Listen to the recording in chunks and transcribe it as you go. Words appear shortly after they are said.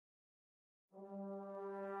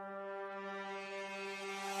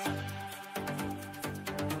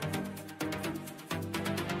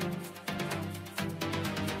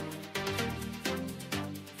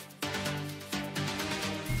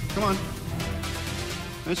Come on.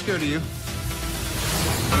 I'm scared of you.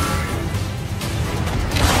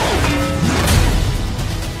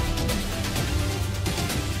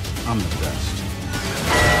 I'm the best.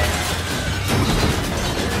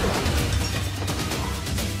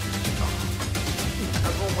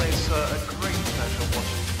 As always, a great pleasure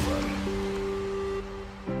watching you work.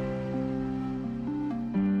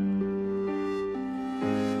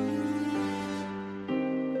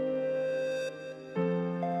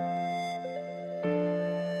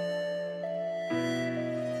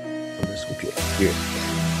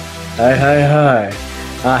 Hi.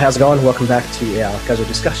 How's it going? Welcome back to our casual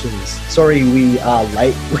discussions. Sorry we are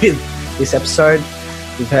late with this episode.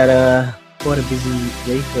 We've had quite a busy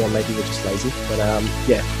week, or maybe we're just lazy. But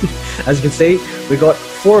yeah, as you can see, we've got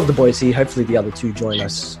 4 of the boys here. Hopefully the other 2 join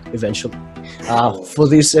us eventually. For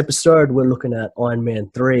this episode, we're looking at Iron Man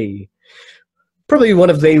 3. Probably one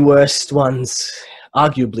of the worst ones,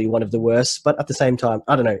 arguably one of the worst, but at the same time,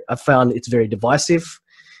 I don't know. I found it's very divisive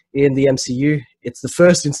in the MCU. It's the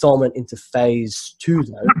first installment into phase 2,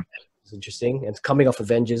 though. It's interesting. And it's coming off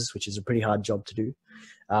Avengers, which is a pretty hard job to do.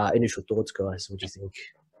 Initial thoughts, guys. What do you think?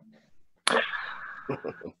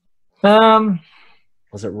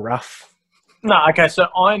 Was it rough? No, okay, so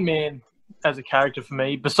Iron Man as a character for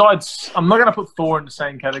me, besides, I'm not going to put Thor in the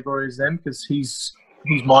same category as them because he's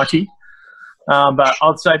mighty. But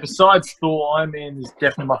I'd say besides Thor, Iron Man is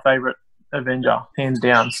definitely my favourite Avenger, hands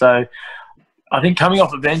down. So I think coming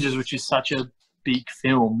off Avengers, which is such a big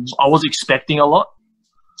film, I was expecting a lot.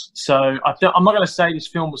 So I'm not going to say this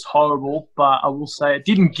film was horrible, but I will say it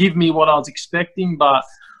didn't give me what I was expecting, but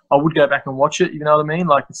I would go back and watch it, you know what I mean?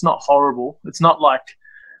 Like, it's not horrible. It's not like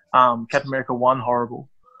Captain America 1 horrible.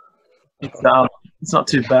 It's not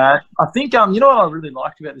too bad. I think, you know what I really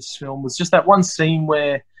liked about this film was just that one scene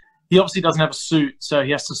where he obviously doesn't have a suit, so he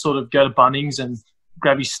has to sort of go to Bunnings and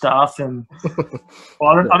grab his stuff. And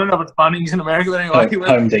well, I don't know if it's Bunnings in America, but anyway.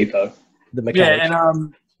 Home Depot. The mechanic. Yeah,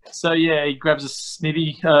 and so yeah, he grabs a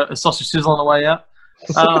snitty, a sausage sizzle on the way out.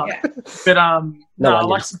 But I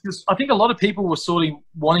think a lot of people were sort of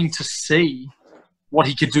wanting to see what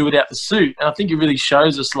he could do without the suit, and I think it really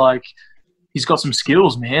shows us like he's got some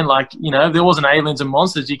skills, man. Like, you know, if there wasn't aliens and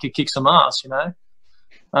monsters, he could kick some ass, you know.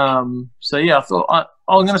 So yeah, I thought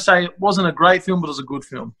I'm going to say it wasn't a great film, but it was a good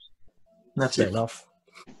film. And that's Fair it. enough.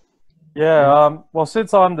 Yeah, well,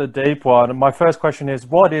 since I'm the deep one, my first question is,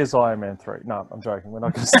 what is Iron Man 3? No, I'm joking. We're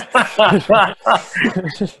not going to...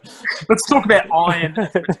 Let's talk about iron.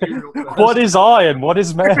 What is iron? What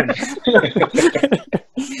is man?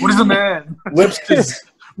 What is a man?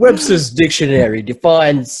 Webster's dictionary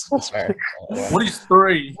defines... Sorry. What is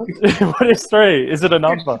 3? What is 3? Is it a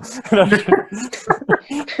number?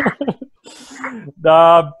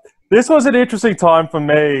 This was an interesting time for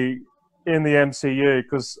me in the MCU,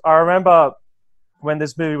 because I remember when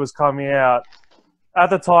this movie was coming out,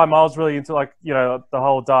 at the time I was really into, like, you know, the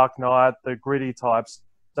whole Dark Knight, the gritty types.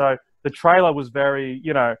 So the trailer was very,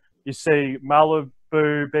 you know, you see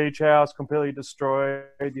Malibu beach house completely destroyed,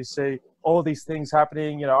 you see all these things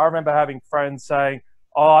happening. You know, I remember having friends saying,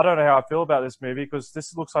 oh, I don't know how I feel about this movie because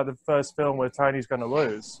this looks like the first film where Tony's going to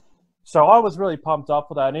lose. So I was really pumped up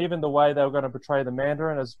for that, and even the way they were going to portray the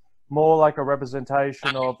Mandarin as more like a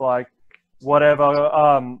representation of, like, whatever,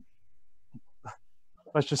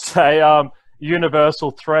 let's just say, universal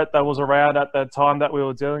threat that was around at that time that we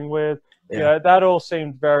were dealing with. Yeah. You know, that all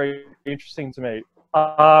seemed very interesting to me.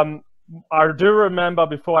 I do remember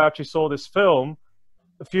before I actually saw this film,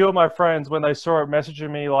 a few of my friends, when they saw it, messaging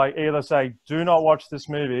me, like, either saying, do not watch this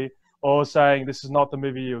movie, or saying, this is not the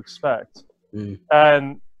movie you expect.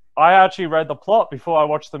 And I actually read the plot before I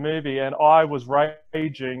watched the movie, and I was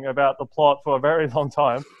raging about the plot for a very long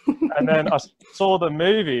time. And then I saw the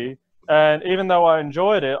movie, and even though I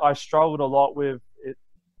enjoyed it, I struggled a lot with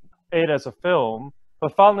it as a film.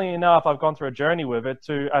 But funnily enough, I've gone through a journey with it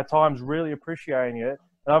to, at times, really appreciating it,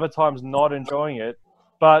 and other times not enjoying it.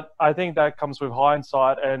 But I think that comes with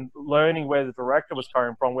hindsight and learning where the director was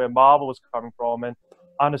coming from, where Marvel was coming from, and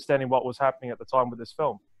understanding what was happening at the time with this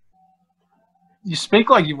film. You speak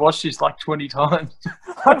like you've watched this like 20 times.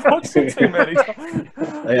 I've watched it too many times.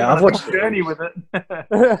 Yeah, I've watched a journey with it.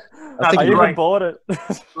 I even bought it.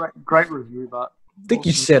 Great review, but I think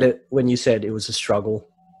you said it when you said it was a struggle.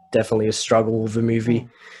 Definitely a struggle of a movie.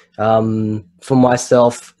 For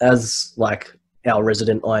myself, as like our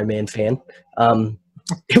resident Iron Man fan,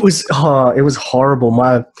 it was horrible.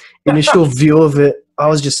 My initial view of it, I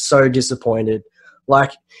was just so disappointed.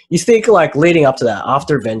 Like, you think, like, leading up to that,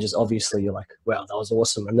 after Avengers, obviously, you're like, wow, that was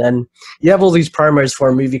awesome. And then you have all these promos for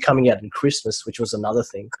a movie coming out in Christmas, which was another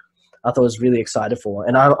thing. I thought I was really excited for.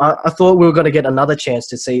 And I thought we were going to get another chance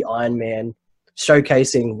to see Iron Man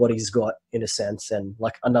showcasing what he's got in a sense, and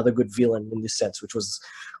like another good villain in this sense, which was,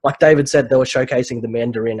 like David said, they were showcasing the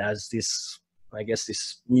Mandarin as this, I guess,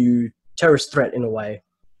 this new terrorist threat in a way,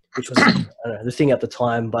 which was I don't know, the thing at the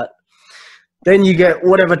time. But then you get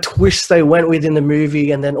whatever twists they went with in the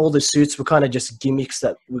movie, and then all the suits were kind of just gimmicks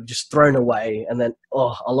that were just thrown away. And then,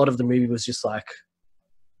 a lot of the movie was just like,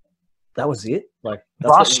 that was it? Like,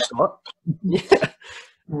 that's what you got?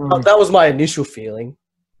 Yeah. That was my initial feeling.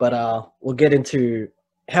 But we'll get into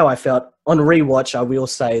how I felt. On rewatch, I will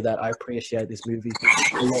say that I appreciate this movie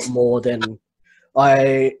a lot more than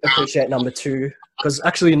I appreciate number 2. Because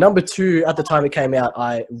actually, number 2, at the time it came out,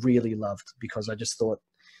 I really loved, because I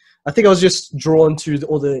think I was just drawn to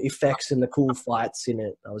all the effects and the cool fights in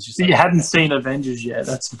it. I was just. You hadn't seen Avengers yet.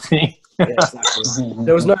 That's the thing. Yeah, exactly.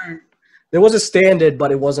 There was a standard,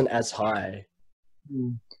 but it wasn't as high.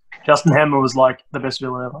 Justin Hammer was like the best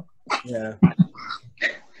villain ever. Yeah.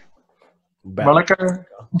 Malika.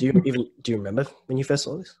 Do you remember when you first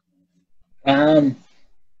saw this? I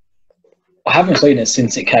haven't seen it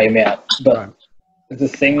since it came out, but the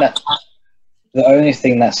only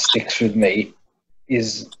thing that sticks with me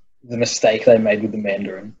is the mistake they made with the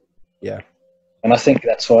Mandarin. Yeah. And I think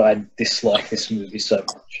that's why I dislike this movie so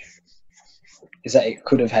much, is that it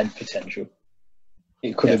could have had potential.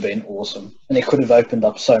 It could have been awesome. And it could have opened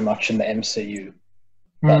up so much in the MCU.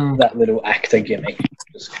 That little actor gimmick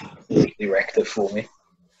just completely wrecked it for me.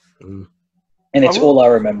 And it's all I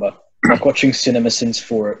remember. Like watching CinemaSins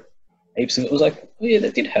for it, heaps of it was like, oh yeah,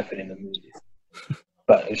 that did happen in the movie.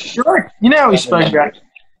 But it was just... You know how we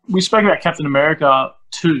spoke about Captain America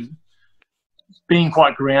 2 being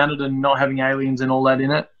quite grounded and not having aliens and all that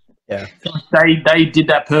in it. Yeah. They did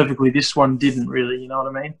that perfectly. This one didn't really, you know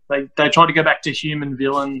what I mean? They tried to go back to human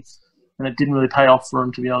villains, and it didn't really pay off for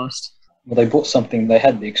them, to be honest. Well, they bought something, they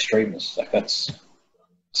had the extremists. Like, that's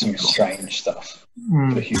some strange stuff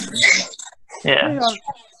for humans. Yeah.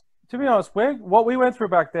 To be honest, what we went through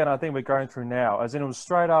back then, I think we're going through now. As in, it was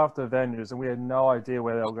straight after Avengers, and we had no idea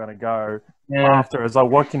where they were going to go after. It's like,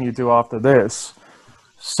 what can you do after this?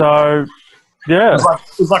 So, yeah. It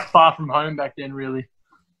was like Far From Home back then, really.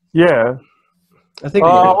 Yeah. I think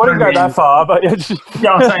I wouldn't go that far, but yeah.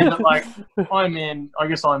 Yeah, I'm saying that, like, Iron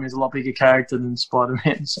Man's a lot bigger character than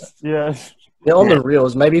Spider-Man. So. Yeah. Yeah, on the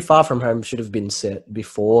reels, maybe Far From Home should have been set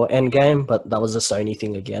before Endgame, but that was a Sony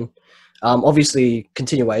thing again. Obviously,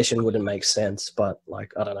 continuation wouldn't make sense, but,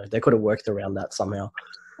 like, I don't know. They could have worked around that somehow.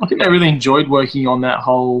 I think they really enjoyed working on that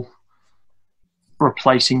whole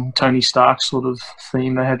replacing Tony Stark sort of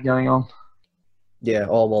theme they had going on. Yeah,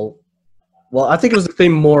 well, I think it was the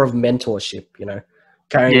theme more of mentorship, you know,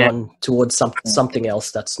 carrying on towards something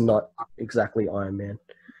else that's not exactly Iron Man.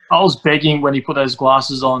 I was begging when he put those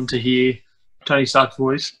glasses on to hear Tony Stark's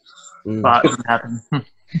voice, but it didn't happen.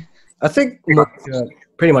 I think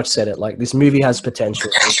pretty much said it. Like, this movie has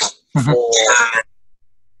potential for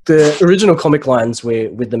the original comic lines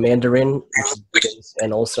with the Mandarin,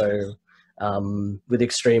 and also with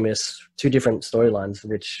Extremis, 2 different storylines,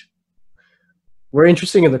 which were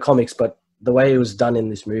interesting in the comics, but the way it was done in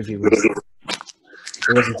this movie wasn't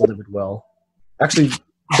delivered well. Actually,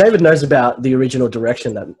 David knows about the original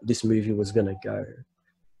direction that this movie was going to go.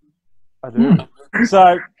 I do.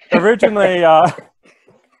 So originally, John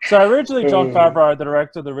Favreau, the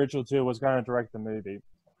director of the original 2, was going to direct the movie,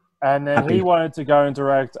 and then he wanted to go and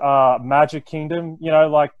direct Magic Kingdom.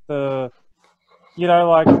 Like the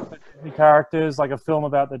Disney characters, like a film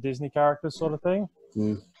about the Disney characters, sort of thing.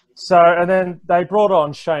 So, and then they brought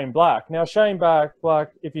on Shane Black. Now, Shane Black,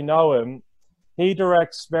 if you know him, he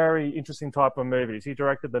directs very interesting type of movies. He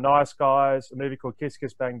directed The Nice Guys, a movie called Kiss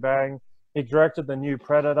Kiss Bang Bang. He directed The New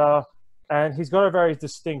Predator, and he's got a very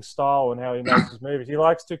distinct style in how he makes his movies. He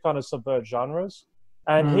likes to kind of subvert genres,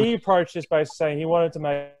 and he approached this by saying he wanted to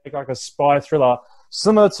make like a spy thriller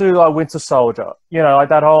similar to like Winter Soldier. Like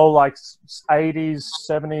that whole like 80s,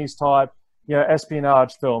 70s type,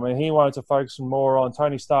 espionage film, and he wanted to focus more on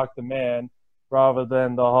Tony Stark the man rather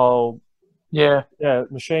than the whole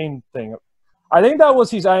machine thing. I think that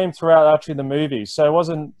was his aim throughout actually the movie. So it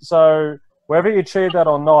wasn't whether he achieved that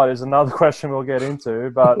or not is another question we'll get into,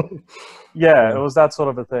 but it was that sort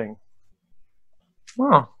of a thing.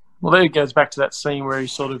 Well, there it goes back to that scene where he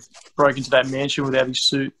sort of broke into that mansion without his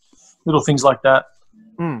suit. Little things like that.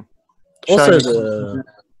 Also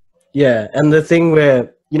and the thing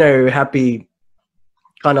where Happy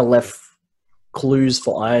kind of left clues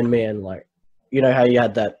for Iron Man, like, how you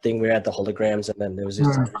had that thing where you had the holograms, and then there was he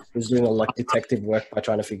was doing all like detective work by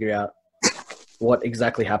trying to figure out what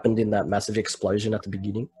exactly happened in that massive explosion at the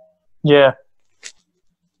beginning. Yeah.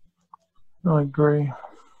 I agree.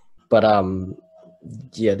 But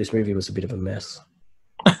yeah, this movie was a bit of a mess.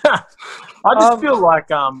 I just feel like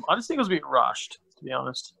I just think it was a bit rushed, to be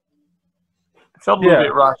honest. It felt a little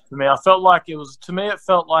bit rushed to me. I felt like it was it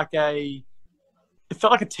felt like a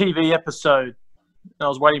TV episode. And I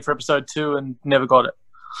was waiting for episode 2 and never got it.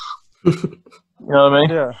 You know what I mean?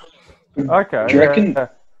 Yeah. Okay. Do you reckon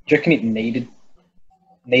it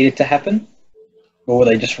needed to happen, or were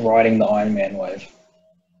they just riding the Iron Man wave?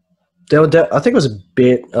 I think it was a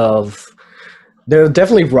bit of. They were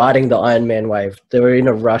definitely riding the Iron Man wave. They were in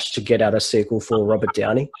a rush to get out a sequel for Robert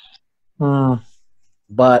Downey.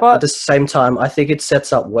 But at the same time, I think it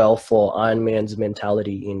sets up well for Iron Man's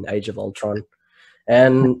mentality in Age of Ultron.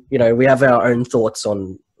 And, you know, we have our own thoughts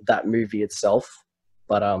on that movie itself.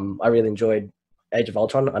 But I really enjoyed Age of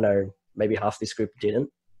Ultron. I know maybe half this group didn't.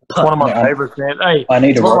 It's one of my favorites, man. Hey, I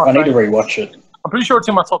need to rewatch it. I'm pretty sure it's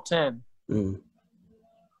in my top 10.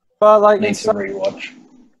 But like, Need to rewatch.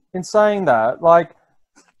 In saying that, like,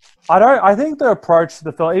 I think the approach to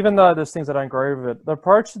the film, even though there's things I don't agree with it, the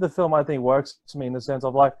approach to the film I think works to me in the sense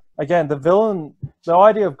of, like, again, the villain, the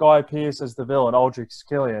idea of Guy Pearce as the villain, Aldrich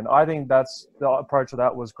Killian, I think that's the approach of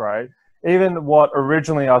that was great. Even what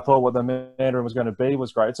originally I thought what the Mandarin was going to be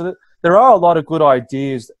was great. So there are a lot of good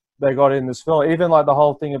ideas they got in this film. Even like the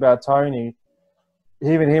whole thing about Tony,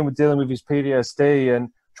 even him dealing with his PTSD and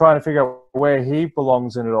trying to figure out where he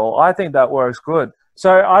belongs in it all. I think that works good.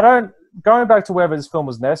 So going back to whether this film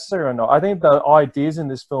was necessary or not, I think the ideas in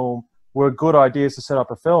this film were good ideas to set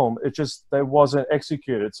up a film. It just, they wasn't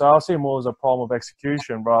executed. So I see it more as a problem of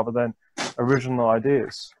execution rather than original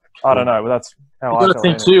ideas. I don't know, but that's how I got to feel.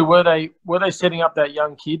 think too. Were they setting up that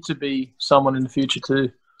young kid to be someone in the future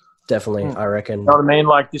too? Definitely, I reckon. You know what I mean?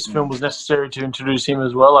 Like, this film was necessary to introduce him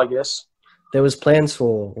as well, I guess. There was plans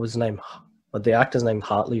for, what was his name? The actor's name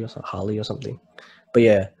Harley or something. But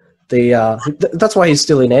yeah, that's why he's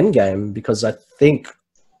still in Endgame, because I think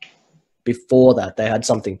before that they had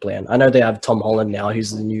something planned. I know they have Tom Holland now,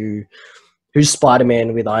 who's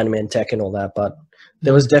Spider-Man with Iron Man tech and all that, but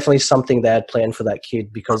there was definitely something they had planned for that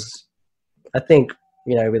kid, because I think,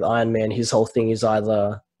 you know, with Iron Man, his whole thing is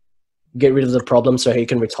either get rid of the problem so he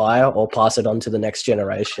can retire or pass it on to the next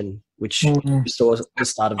generation, which we saw the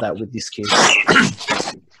start of that with this kid.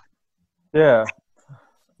 Yeah. It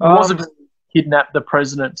was a kidnap the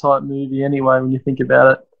president type movie anyway, when you think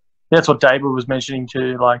about it. That's what David was mentioning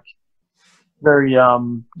too, like very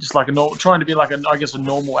just like trying to be like I guess a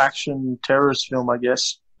normal action terrorist film, I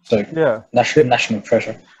guess. So yeah, national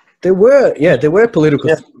treasure. There were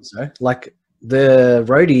political themes though. Like the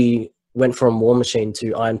roadie went from War Machine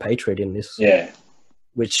to Iron Patriot in this. Yeah.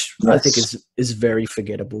 Which I think is very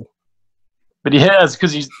forgettable. But he has,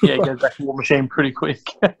 because he goes back to War Machine pretty quick.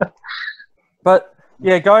 But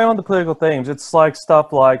yeah, going on the political themes, it's like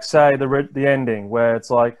stuff like, say, the ending where it's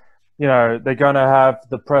like, you know, they're going to have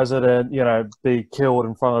the president, you know, be killed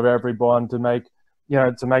in front of everyone to make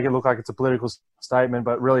it look like it's a political statement,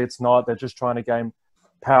 but really it's not. They're just trying to gain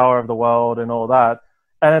power of the world and all that.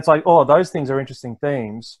 And it's like, oh, those things are interesting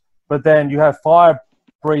themes. But then you have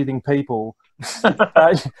fire-breathing people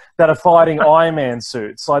that are fighting Iron Man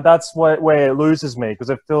suits. Like, that's where it loses me, because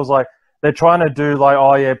it feels like they're trying to do like,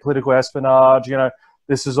 oh yeah, political espionage, you know,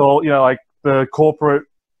 this is all, you know, like the corporate,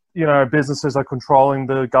 you know, businesses are controlling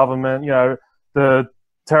the government, you know, the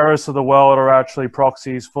terrorists of the world are actually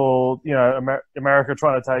proxies for, you know, America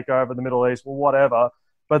trying to take over the Middle East, or whatever.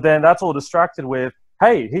 But then that's all distracted with,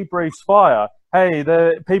 hey, he breathes fire. Hey,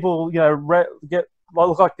 the people, you know,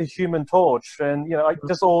 look like the Human Torch, and, you know, like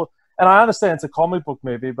just all. And I understand it's a comic book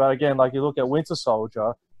movie, but again, like you look at Winter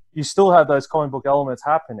Soldier, you still have those comic book elements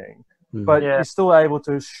happening, but you're still able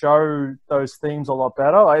to show those themes a lot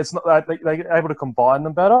better. Like, it's not like they're able to combine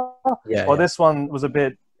them better. Yeah. Well, this one was a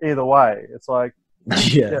bit either way. It's like,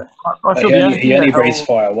 yeah. I feel He only breathes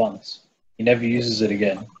fire once. He never uses it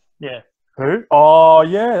again. Yeah. Who? Oh,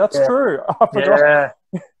 yeah, that's true. I forgot. Yeah.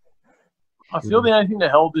 I feel the only thing that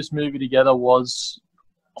held this movie together was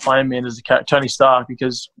Iron Man as a character, Tony Stark,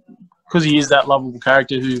 because he is that lovable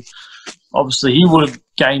character who, obviously, he would have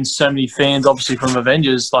gained so many fans, obviously, from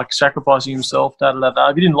Avengers, like sacrificing himself, da-da-da-da.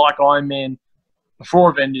 If you didn't like Iron Man before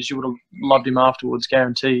Avengers, you would have loved him afterwards,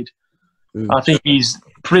 guaranteed. I think he's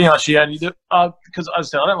pretty much the only... because, as I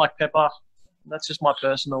said, I don't like Pepper. That's just my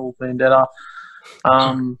personal vendetta.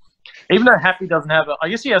 Even though Happy doesn't have I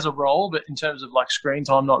guess he has a role, but in terms of, like, screen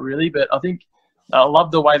time, not really. But I think I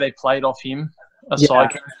love the way they played off him. So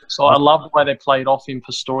I love the way they played off him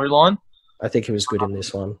for storyline. I think he was good in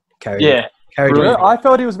this one. Really? I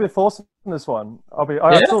felt he was a bit forced in this one.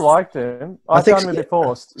 I still liked him. I found him a bit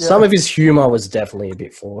forced. Yeah. Some of his humor was definitely a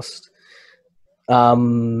bit forced.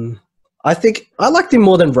 I think I liked him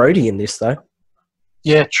more than Rhodey in this, though.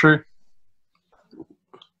 Yeah, true.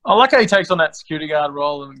 I like how he takes on that security guard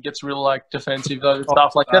role and gets real like defensive though and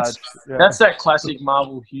stuff. Like that's that classic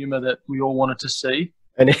Marvel humor that we all wanted to see.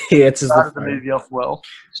 And he answers Started the movie off well.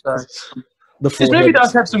 So this movie forehead.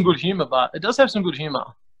 does have some good humor, but it does have some good humor.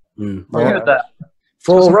 Mm, I'll give it that.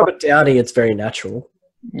 For Robert Downey, it's very natural.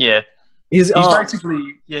 Yeah. He's basically,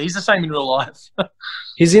 he's the same in real life.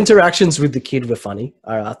 His interactions with the kid were funny.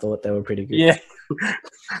 I thought they were pretty good. Yeah.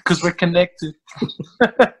 Because we're connected.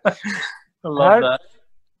 I love that.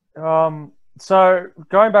 So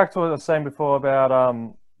going back to what I was saying before about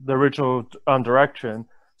the original direction.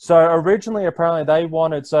 So originally, apparently, they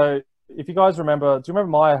wanted. So if you guys remember, do you remember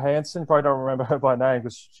Maya Hansen? Probably don't remember her by name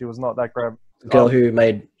because she was not that great. The girl who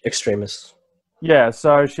made Extremis. Yeah,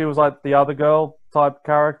 so she was like the other girl type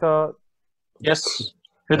character. Yes.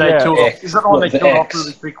 Who they killed off. Is that the one they killed off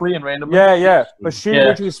really quickly and randomly? Yeah. But she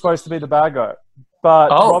originally was supposed to be the bad guy. But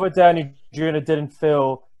Robert Downey Jr. didn't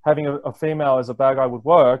feel having a female as a bad guy would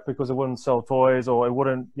work because it wouldn't sell toys or it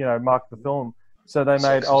wouldn't, mark the film. So they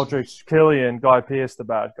made Aldrich Killian, Guy Pearce, the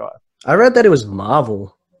bad guy. I read that it was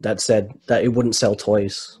Marvel that said that it wouldn't sell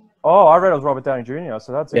toys. Oh, I read it was Robert Downey Jr.,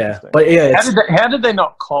 so that's interesting. But how did they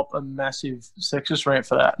not cop a massive sexist rant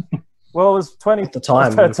for that? Well, it was 20 at the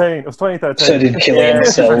time. It was 2013. So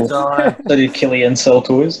did Killian sell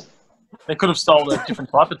toys? They could have stolen a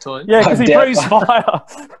different type of toy. Yeah, because he breathes fire.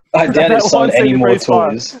 I doubt it sold any more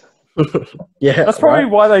toys. Yeah, that's probably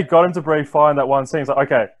why they got him to breathe fire in that one scene. It's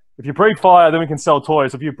like, okay, if you breathe fire, then we can sell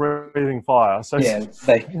toys. If you're breathing fire, so yeah,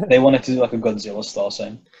 they wanted to do like a Godzilla style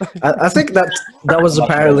scene. I think that was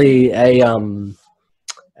apparently a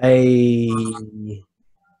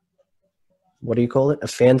what do you call it? A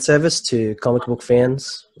fan service to comic book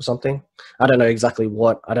fans or something. I don't know exactly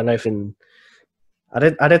what. I don't know if I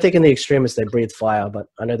don't think in the Extremis they breathe fire, but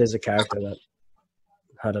I know there's a character that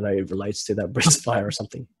I don't know it relates to that breathes fire or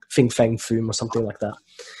something. Fing Fang Foom or something like that.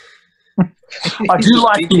 I do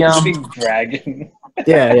like the big dragon.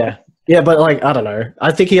 Yeah, but like I don't know.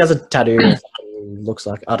 I think he has a tattoo. Looks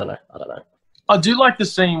like I don't know. I do like the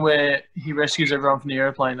scene where he rescues everyone from the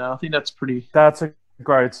airplane. Now I think that's pretty. That's a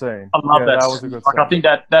great scene. I love that. That was a good scene. scene. I think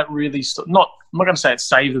that really I'm not going to say it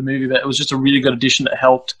saved the movie, but it was just a really good addition that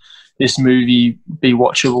helped this movie be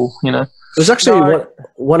watchable. It was actually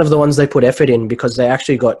one of the ones they put effort in because they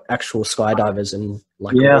actually got actual skydivers and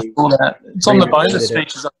like. Yeah, I saw that. It's on the bonus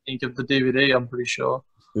features, I think, of the DVD. I'm pretty sure.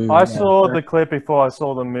 I saw the clip before I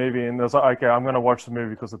saw the movie, and I was like, okay, I'm going to watch the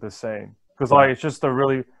movie because of this scene. Because like it's just a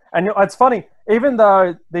really, and it's funny. Even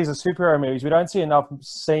though these are superhero movies, we don't see enough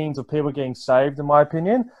scenes of people getting saved, in my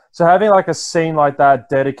opinion. So having like a scene like that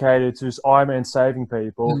dedicated to just Iron Man saving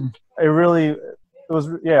people, it was.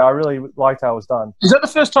 Yeah, I really liked how it was done. Is that the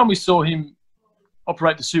first time we saw him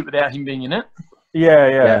operate the suit without him being in it?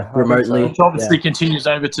 Yeah, remotely. Which obviously continues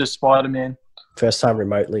over to Spider-Man. First time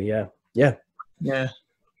remotely, yeah. It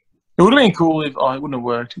would have been cool if it wouldn't have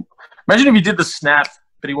worked. Imagine if he did the snap,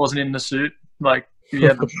 but he wasn't in the suit. Like if he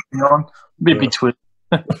had the thing on, it'd be twist.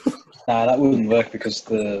 Nah, that wouldn't work because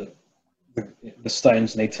the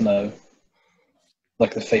stones need to know,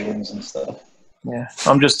 like the feelings and stuff. Yeah,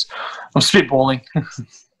 I'm spitballing.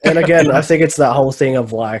 And again, I think it's that whole thing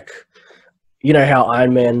of like, how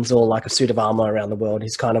Iron Man's all like a suit of armor around the world.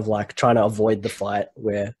 He's kind of like trying to avoid the fight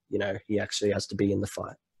where, he actually has to be in the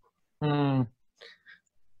fight.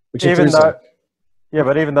 Which even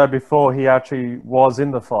though before he actually was in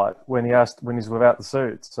the fight when he's without the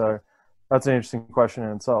suit. So that's an interesting question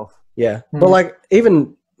in itself. Yeah. But like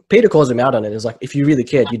even Peter calls him out on it. It's like, if you really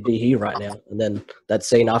cared, you'd be here right now. And then that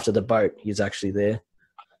scene after the boat, he's actually there.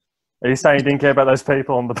 Are you saying you didn't care about those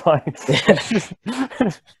people on the plane?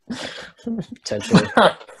 Potentially.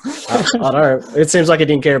 I don't know. It seems like he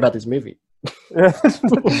didn't care about this movie.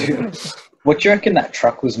 What do you reckon that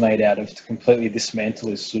truck was made out of to completely dismantle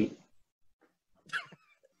his suit?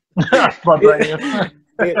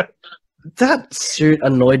 That suit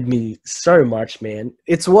annoyed me so much, man.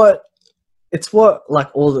 It's what like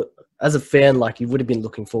as a fan, like you would have been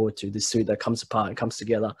looking forward to, this suit that comes apart and comes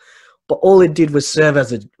together. But all it did was serve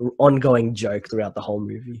as an ongoing joke throughout the whole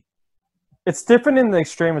movie. It's different in the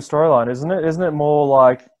Extremis storyline, isn't it? Isn't it more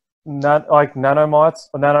like nanomites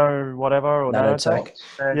or nano whatever or nanotech?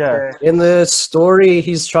 Yeah. In the story,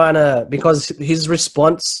 he's trying to, because his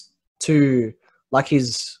response to, like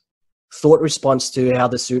his thought response to how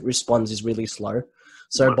the suit responds is really slow.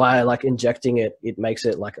 So by like injecting it, it makes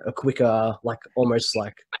it like a quicker, like almost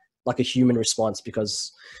like a human response,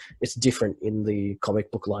 because it's different in the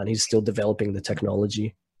comic book line. He's still developing the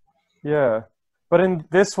technology. Yeah. But in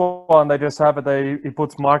this one, they just have it. He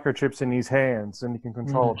puts microchips in his hands, and he can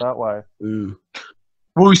control it that way. Mm.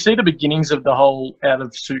 Well, we see the beginnings of the whole out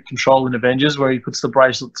of suit control in Avengers, where he puts the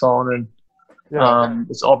bracelets on and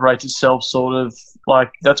it operates itself. Sort of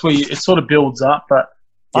like that's where it sort of builds up. But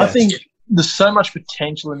I think there's so much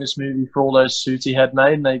potential in this movie for all those suits he had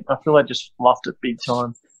made, and I feel they just fluffed it big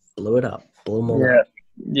time. Blew it up. Blew them all up.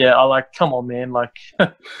 Yeah, I like. Come on, man! Like,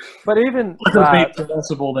 but even that, be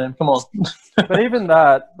possible then. Come on. But even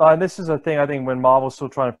that, and this is a thing I think when Marvel's still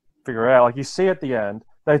trying to figure out. Like you see at the end,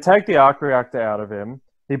 they take the arc reactor out of him.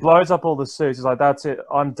 He blows up all the suits. He's like, "That's it.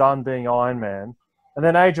 I'm done being Iron Man." And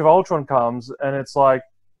then Age of Ultron comes, and it's like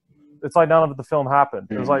none of the film happened.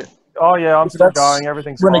 It was like, "Oh yeah, I'm still going.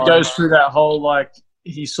 Everything's when fine." It goes through that whole like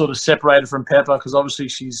he's sort of separated from Pepper because obviously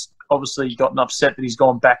she's gotten upset that he's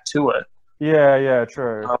gone back to it. Yeah,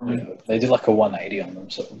 true. They did like a 180 on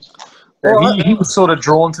themselves. Well, he was sort of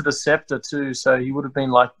drawn to the scepter too, so he would have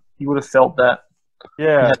felt that.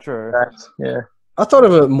 Yeah, true. Yeah. I thought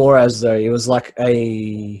of it more as though it was like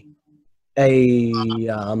a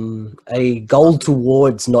goal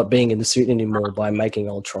towards not being in the suit anymore by making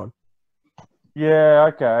Ultron. Yeah,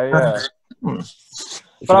 okay, yeah.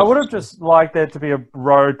 But I would have just liked there to be a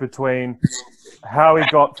road between how he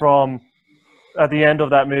got from at the end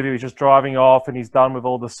of that movie, he's just driving off and he's done with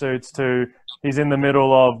all the suits to he's in the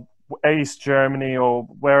middle of East Germany or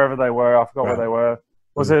wherever they were. I forgot where they were.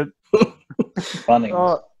 Was it? Funny.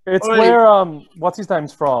 It's where what's his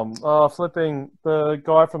name's from? Flipping the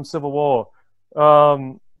guy from Civil War.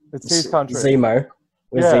 It's his country. Zemo.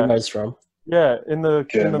 Where's Zemo's from? Yeah, in the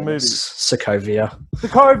movie. Sokovia.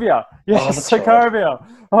 Sokovia. Yes, Sokovia. Right.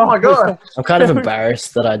 Oh my god! I'm kind of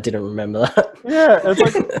embarrassed that I didn't remember that. Yeah, it's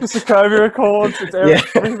like the Sokovia Accords. It's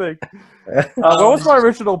everything. What was my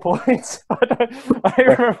original point? I don't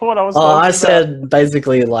remember what I was. I said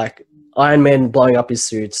basically like Iron Man blowing up his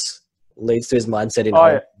suits leads to his mindset in.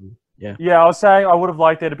 Yeah, I was saying I would have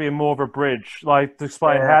liked there to be more of a bridge, like to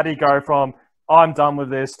explain how do you go from I'm done with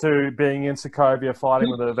this to being in Sokovia fighting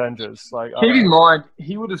with the Avengers. Like, keep in mind,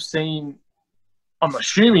 he would have seen. I'm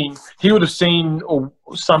assuming he would have seen or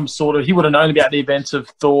some sort of. He would have known about the events of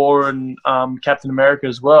Thor and Captain America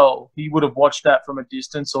as well. He would have watched that from a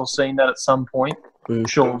distance or seen that at some point,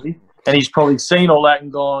 surely. And he's probably seen all that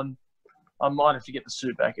and gone, I might have to get the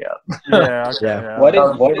suit back out. Yeah. Why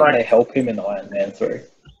didn't they help him in Iron Man 3?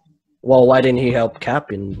 Well, why didn't he help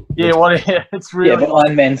Cap in? It's really. Yeah, but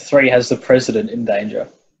Iron Man 3 has the president in danger.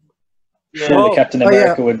 Surely Captain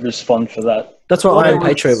America would respond for that. That's what Iron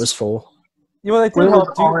Patriot was for. Yeah, well, they did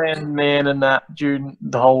help Iron Man and that during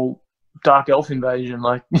the whole Dark Elf invasion.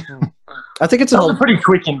 Like, I think it's a pretty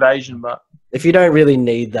quick invasion, but if you don't really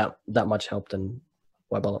need that much help, then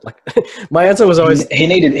why bother? Like, my answer was always he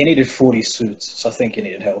needed 40 suits, so I think he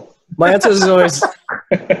needed help. My answer is always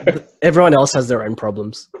everyone else has their own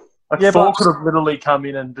problems. Like Thor could have literally come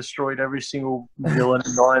in and destroyed every single villain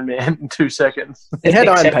in Iron Man in 2 seconds. It had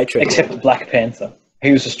Iron Patriot. Except Black Panther.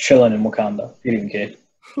 He was just chilling in Wakanda. He didn't care.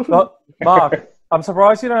 Mark, I'm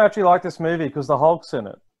surprised you don't actually like this movie because the Hulk's in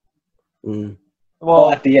it. Well,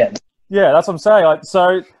 at the end. Yeah, that's what I'm saying. Like,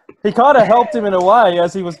 so he kind of helped him in a way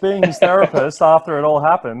as he was being his therapist after it all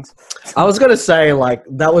happened. I was going to say, like,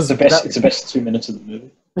 that was the best. It's the best 2 minutes of the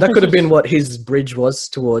movie. That could have been what his bridge was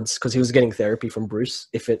towards, because he was getting therapy from Bruce,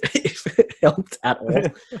 if it helped at all.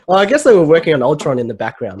 Well, I guess they were working on Ultron in the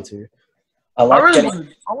background too.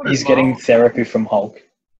 He's getting therapy from Hulk.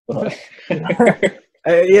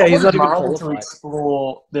 Yeah, he's not even qualified to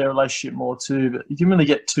explore their relationship more too, but you didn't really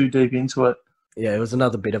get too deep into it. Yeah, it was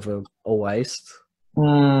another bit of a waste.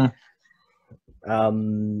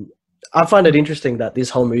 I find it interesting that this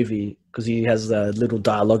whole movie, because he has a little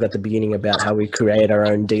dialogue at the beginning about how we create our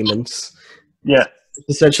own demons. Yeah.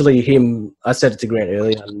 Essentially him, I said it to Grant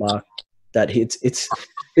earlier and Mark, that it's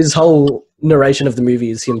his whole narration of the movie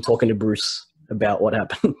is him talking to Bruce about what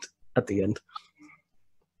happened at the end.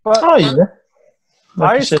 But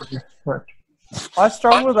I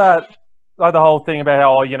struggle with that, like the whole thing about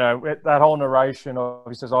how, that whole narration of,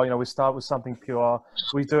 he says, we start with something pure,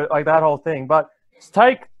 we do it, like that whole thing. But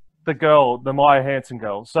take the girl, the Maya Hansen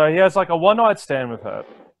girl. So he has like a one-night stand with her.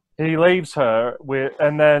 He leaves her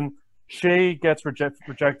and then she gets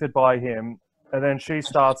rejected by him, and then she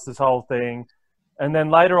starts this whole thing. And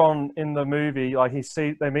then later on in the movie, like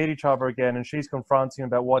they meet each other again, and she's confronting him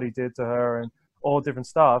about what he did to her and all different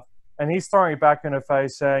stuff. And he's throwing it back in her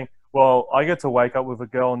face saying, well, I get to wake up with a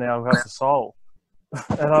girl now who has a soul.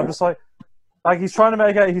 And I'm just like he's trying to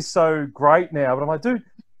make out he's so great now. But I'm like, dude,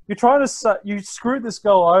 you're trying to you screwed this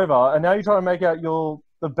girl over, and now you're trying to make out you're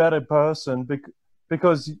the better person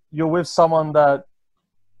because you're with someone that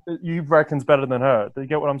you reckon's better than her. Do you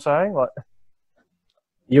get what I'm saying? Like,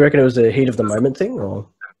 You reckon it was a heat of the moment thing, or?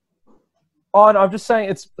 oh, no, I'm just saying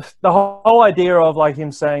it's the whole idea of like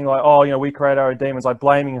him saying like, oh, you know, we create our own demons, like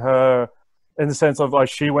blaming her in the sense of like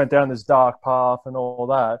she went down this dark path and all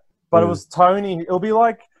that. But it was Tony. It'll be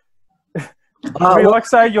like, like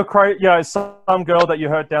say some girl that you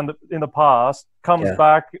hurt down in the past comes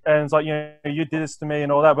back and it's like, you know, you did this to me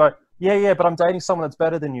and all that, but but I'm dating someone that's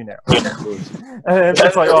better than you now. And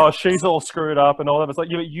it's like, oh, she's all screwed up and all that. It's like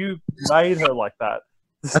you made her like that.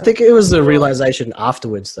 I think it was the realization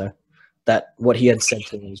afterwards, though, that what he had said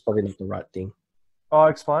to me was probably not the right thing. Oh,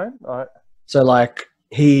 explain. All right. So, like,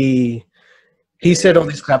 he said all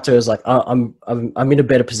this crap to us, like, I'm in a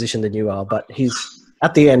better position than you are, but he's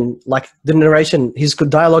at the end, like the narration, his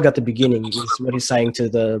dialogue at the beginning is what he's saying to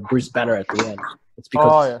the Bruce Banner at the end. It's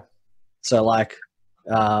because, so like,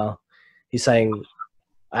 he's saying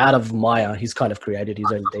out of Maya, he's kind of created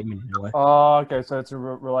his own demon in a way. Oh, okay. So it's a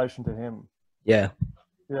relation to him. Yeah.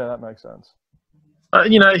 Yeah, that makes sense.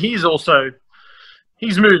 You know, he's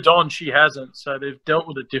moved on. She hasn't, so they've dealt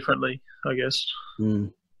with it differently, I guess.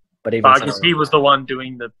 But even because he was the one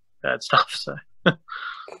doing the bad stuff. So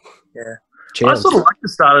yeah, Cheers. I sort of like the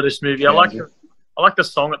start of this movie. I like the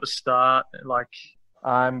song at the start, like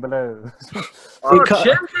I'm blue. Oh,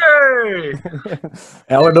 Chente!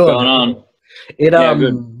 How we doing? What's going on?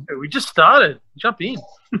 It We just started. Jump in.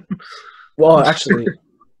 Well, actually,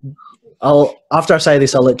 after I say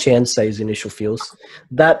this, I'll let Chan say his initial feels.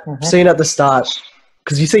 That scene at the start,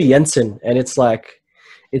 because you see Jensen, and it's like,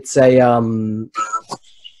 it's an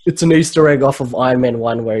Easter egg off of Iron Man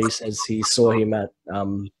 1 where he says he saw him at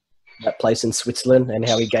that place in Switzerland and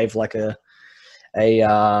how he gave like a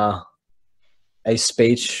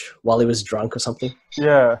speech while he was drunk or something.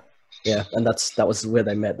 Yeah. Yeah, and that was where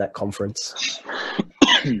they met, that conference.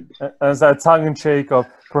 There's that tongue in cheek of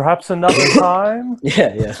perhaps another time.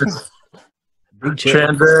 Yeah. Big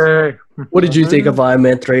Chandler. What did you think of Iron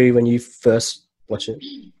Man 3 when you first watched it?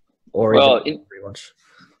 Or rewatch?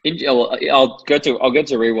 I'll get to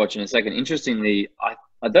rewatch in a second. Interestingly, I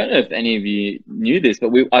don't know if any of you knew this, but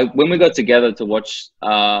when we got together to watch,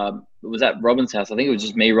 it was at Robin's house. I think it was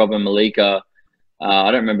just me, Rob, and Malika.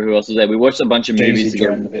 I don't remember who else was there. We watched a bunch of movies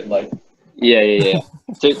together. A bit late. Yeah.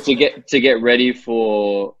 to get ready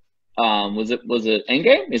for was it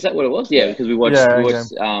Endgame? Is that what it was? Yeah, because we watched okay.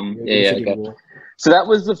 So that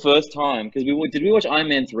was the first time because did we watch Iron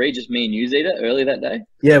Man 3 just me and you, Zeta, earlier that day?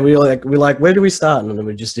 Yeah, we were like where do we start? And then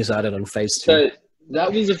we just decided on phase 2. So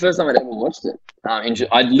that was the first time I'd ever watched it.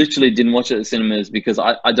 I literally didn't watch it at cinemas because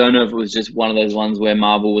I don't know if it was just one of those ones where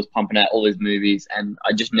Marvel was pumping out all these movies and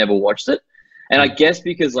I just never watched it. And I guess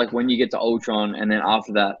because like when you get to Ultron and then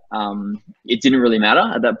after that, it didn't really matter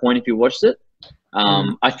at that point if you watched it.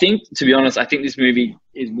 I think, to be honest, I think this movie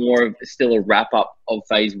is more of still a wrap up of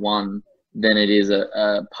phase 1 than it is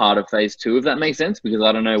a part of phase 2, if that makes sense, because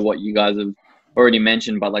I don't know what you guys have already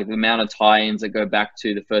mentioned, but like the amount of tie-ins that go back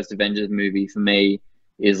to the first Avengers movie for me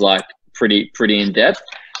is like pretty in depth.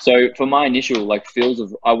 So for my initial like feels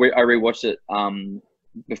of, I rewatched it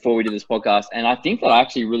before we did this podcast, and I think that I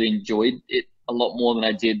actually really enjoyed it a lot more than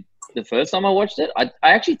I did the first time I watched it. I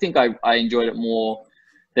actually think I enjoyed it more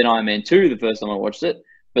than Iron Man 2 the first time I watched it.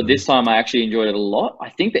 But this time I actually enjoyed it a lot. I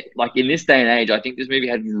think that like in this day and age, I think this movie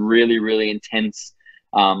had really, really intense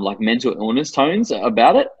like mental illness tones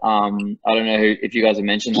about it. I don't know if you guys have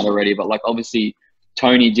mentioned that already, but like obviously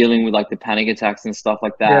Tony dealing with like the panic attacks and stuff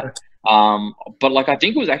like that. Yeah. But like I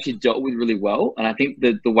think it was actually dealt with really well. And I think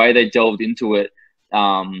that the way they delved into it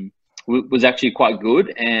was actually quite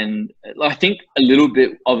good. And I think a little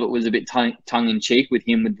bit of it was a bit tongue in cheek with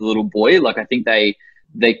him with the little boy. Like I think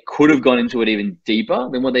they could have gone into it even deeper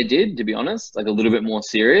than what they did, to be honest, like a little bit more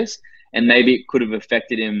serious. And maybe it could have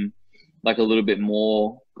affected him like a little bit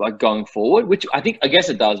more like going forward, which I guess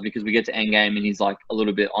it does because we get to Endgame and he's like a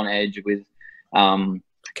little bit on edge with him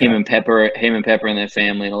and Pepper and their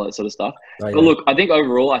family and all that sort of stuff. Oh, yeah. But look, I think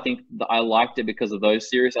overall, I think I liked it because of those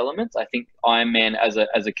serious elements. I think Iron Man as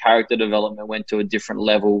a character development went to a different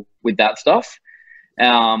level with that stuff.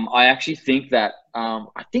 I actually think that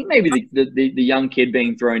I think maybe the young kid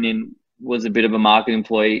being thrown in was a bit of a marketing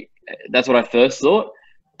ploy. That's what I first thought.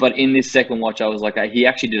 But in this second watch, I was like, he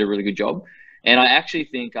actually did a really good job. And I actually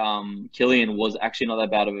think Killian was actually not that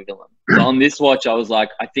bad of a villain. So on this watch, I was like,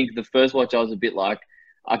 I think the first watch, I was a bit like,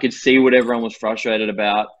 I could see what everyone was frustrated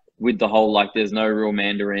about with the whole, like, there's no real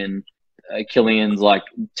Mandarin. Killian's like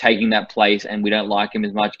taking that place and we don't like him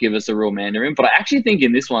as much. Give us a real Mandarin. But I actually think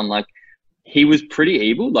in this one, like, he was pretty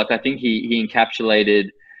evil. Like, I think he encapsulated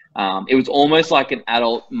It was almost like an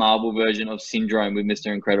adult Marvel version of Syndrome with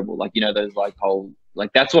Mr. Incredible. Like, you know, those like whole,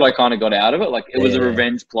 like that's what I kind of got out of it. Like it was a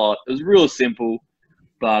revenge plot. It was real simple,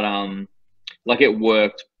 but like it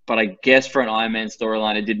worked. But I guess for an Iron Man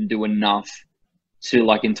storyline, it didn't do enough to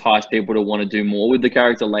like entice people to want to do more with the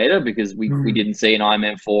character later, because we didn't see an Iron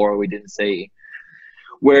Man 4, or we didn't see.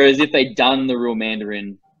 Whereas if they'd done the real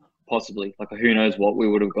Mandarin, possibly, like who knows what we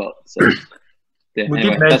would have got. So yeah, we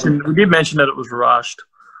anyway, did mention that it was rushed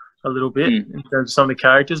a little bit in terms of some of the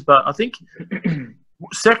characters, but I think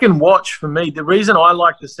second watch for me, the reason I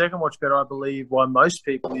like the second watch better, I believe, why most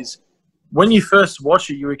people is when you first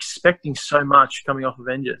watch it, you're expecting so much coming off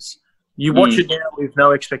Avengers. You watch it now with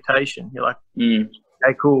no expectation. You're like,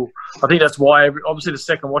 okay, cool. I think that's why obviously the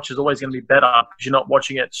second watch is always going to be better because you're not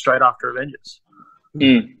watching it straight after Avengers.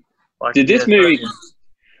 Like, Did this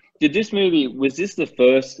movie, was this the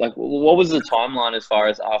first, like, what was the timeline as far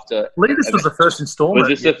as after? I believe this was the first installment.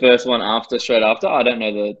 Was this the first one straight after? I don't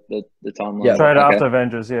know the timeline. Yeah. Straight after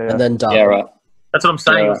Avengers, yeah. And then Dark. Yeah, right. That's what I'm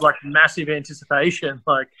saying. Yeah. It was like massive anticipation.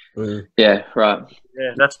 Like, Yeah, right.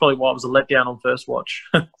 yeah, that's probably why it was a letdown on first watch.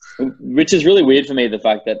 Which is really weird for me, the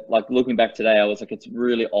fact that, like, looking back today, I was like, it's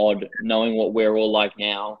really odd knowing what we're all like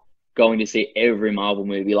now, going to see every Marvel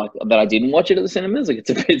movie, like, that I didn't watch it at the cinemas. Like,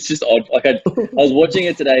 it's just odd. Like, I was watching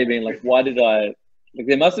it today being like, why did I, like,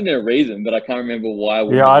 there must have been a reason, but I can't remember why.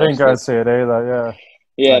 I didn't go see it either, yeah.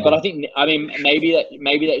 Yeah, but I mean, maybe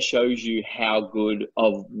that shows you how good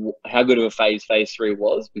of a phase 3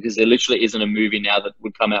 was, because there literally isn't a movie now that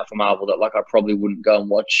would come out for Marvel that, like, I probably wouldn't go and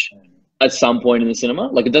watch at some point in the cinema.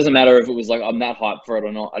 Like, it doesn't matter if it was like I'm that hyped for it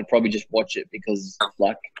or not. I'd probably just watch it because,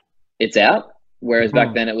 like, it's out. Whereas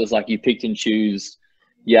back then it was like you picked and choose.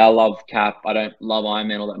 Yeah, I love Cap. I don't love Iron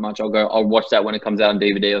Man all that much. I'll watch that when it comes out on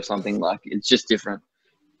DVD or something. Like, it's just different.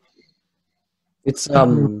 It's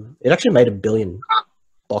it actually made $1 billion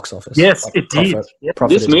box office. Yes, like, it did. Yep.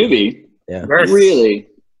 This movie, yeah, Yes. really,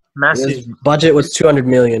 Massive. budget was $200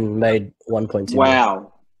 million, made 1.2.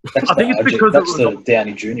 wow. That's I think it's because that's it was the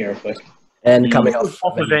Downey Jr. effect. And coming off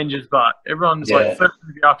off Avengers, but everyone's like, first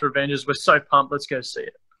movie after Avengers, we're so pumped, let's go see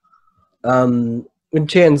it. When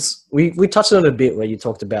Chance, we touched on it a bit where you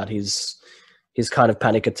talked about his kind of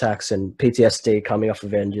panic attacks and PTSD coming off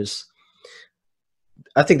Avengers.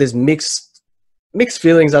 I think there's mixed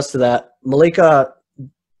feelings as to that. Malika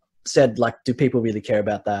said, like, do people really care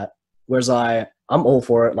about that? Whereas I'm all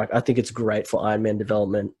for it. Like, I think it's great for Iron Man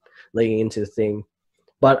development leading into the thing.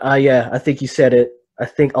 But yeah, I think you said it. I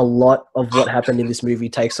think a lot of what happened in this movie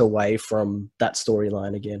takes away from that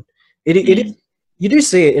storyline again. It is. You do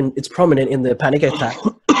see it, it's prominent in the panic attack.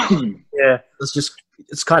 Yeah.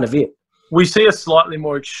 It's kind of it. We see a slightly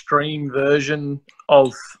more extreme version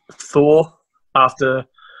of Thor after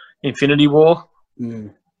Infinity War.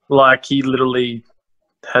 Like, he literally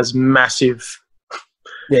has massive...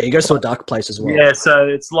 Yeah, he goes to a dark place as well. Yeah, so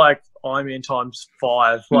it's like Iron Man times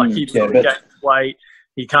 5. Like, he literally gains weight.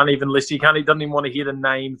 He can't even list. He doesn't even want to hear the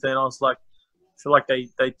name. Then I was like, I feel like they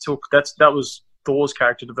took... That was Thor's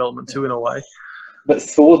character development too, in a way. But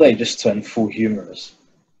Thor, they just turned full humorous.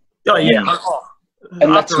 Oh, yeah.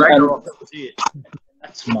 And After Ragnarok, that was it.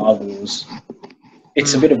 That's Marvel's.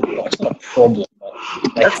 It's a bit of it's not a problem, but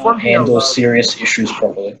they That's one can't thing I handle love. serious issues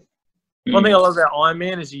properly. One thing I love about Iron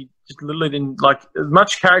Man is he just literally didn't, like, as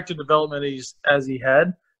much character development as he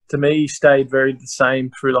had. To me, he stayed very the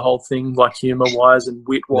same through the whole thing, like humor-wise and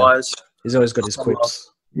wit-wise. He's always got his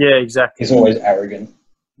quips. Yeah, exactly. He's always arrogant.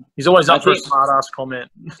 He's always up for a smart-ass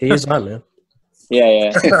comment. He is Iron Man.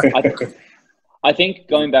 Yeah. I think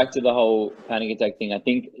going back to the whole panic attack thing, I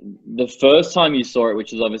think the first time you saw it,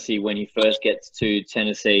 which is obviously when he first gets to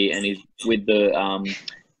Tennessee and he's with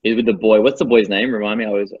the boy. What's the boy's name? Remind me. I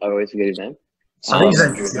always forget his name. I think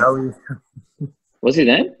his name's Joey. What's his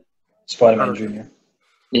name? Spider-Man Jr.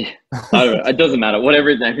 Yeah, I don't know. It doesn't matter. Whatever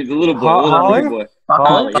his name. He's a little boy. Harley? Little boy.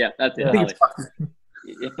 Harley? Yeah, that's it. I think Harley.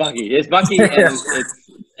 it's It's Bucky. It's Bucky. And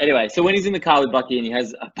anyway, so when he's in the car with Bucky and he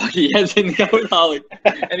has in the car with Harley,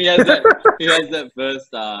 and he has that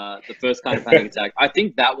the first kind of panic attack. I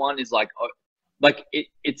think that one is like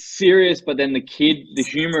it's serious, but then the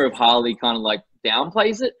humor of Harley kind of like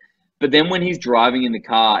downplays it. But then when he's driving in the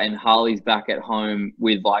car and Harley's back at home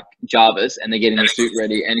with like Jarvis and they're getting the suit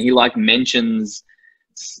ready, and he like mentions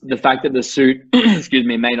the fact that the suit, excuse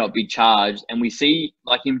me, may not be charged, and we see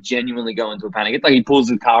like him genuinely go into a panic. It's like he pulls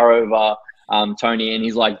the car over Tony, and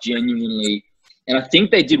he's like genuinely. And I think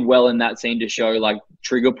they did well in that scene to show like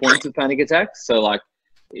trigger points of panic attacks. So like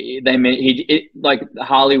like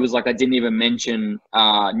Harley was like, I didn't even mention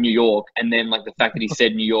New York, and then like the fact that he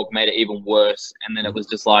said New York made it even worse, and then it was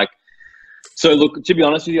just like, So look, to be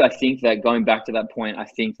honest with you, I think that going back to that point, I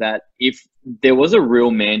think that if there was a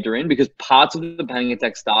real Mandarin, because parts of the panic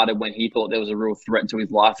attack started when he thought there was a real threat to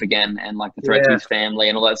his life again and like the threat to his family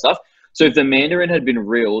and all that stuff. So if the Mandarin had been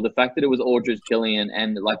real, the fact that it was Aldrich Killian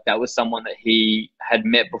and like that was someone that he had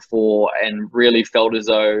met before and really felt as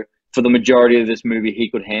though for the majority of this movie he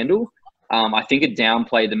could handle, I think it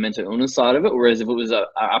downplayed the mental illness side of it. Whereas if it was a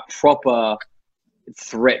proper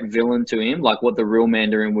threat villain to him, like what the real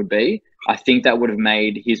Mandarin would be, I think that would have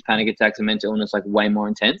made his panic attacks and mental illness like way more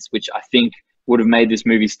intense, which I think would have made this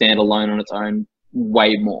movie stand alone on its own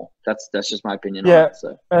way more. That's just my opinion on it.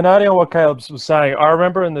 So. And adding on what Caleb was saying, I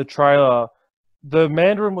remember in the trailer, the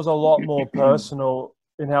Mandarin was a lot more personal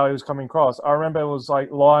in how he was coming across. I remember it was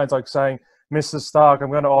like lines like saying, "Mr. Stark,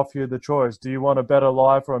 I'm going to offer you the choice. Do you want a better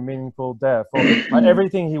life or a meaningful death?" Or, like,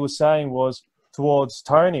 everything he was saying was towards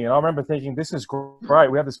Tony. And I remember thinking, this is great.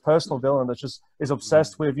 We have this personal villain that just is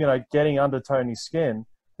obsessed with, getting under Tony's skin.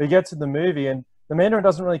 But he gets in the movie and the Mandarin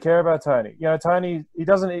doesn't really care about Tony. Tony,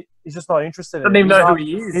 he's just not interested in him. Doesn't even know who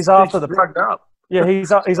he is. He's after the drugged up. Yeah,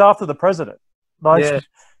 he's after the president. Like,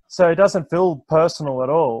 so it doesn't feel personal at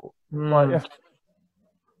all. Like,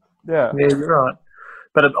 yeah, you're right.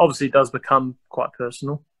 But it obviously does become quite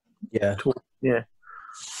personal. Yeah. Yeah.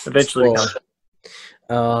 Eventually it does.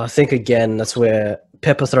 I think, again, that's where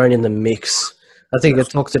Pepper thrown in the mix. I think I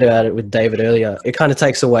talked about it with David earlier. It kind of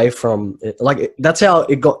takes away from it. Like, that's how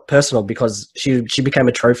it got personal, because she became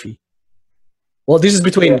a trophy. Well, this is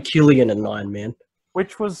between Killian and Iron Man.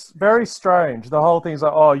 Which was very strange. The whole thing's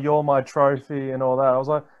like, "Oh, you're my trophy," and all that. I was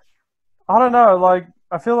like, I don't know. Like,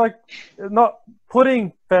 I feel like, not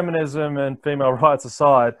putting feminism and female rights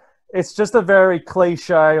aside, it's just a very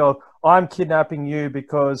cliche of, "I'm kidnapping you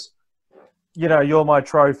because, you're my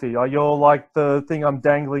trophy, or you're like the thing I'm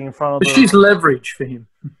dangling in front of." But she's leverage for him.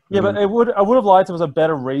 Yeah, but I would have liked if it was a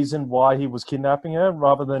better reason why he was kidnapping her,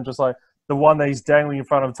 rather than just like the one that he's dangling in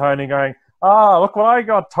front of Tony, going, "Look what I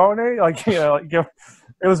got, Tony!" Like,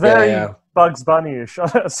 it was very Bugs Bunny-ish.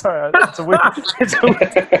 Sorry, it's a weird.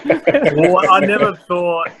 Well, I never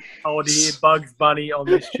thought I would hear Bugs Bunny on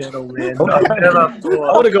this channel, man. I never thought.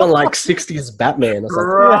 I would have gone like 60s Batman or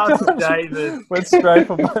something. Russ David went straight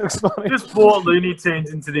from Bugs Bunny. Just brought Looney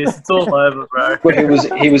Tunes into this. It's all over, bro. But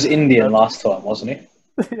he was Indian last time, wasn't he?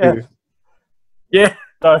 Yeah. Yeah.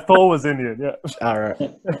 No, Thor was Indian. Yeah. All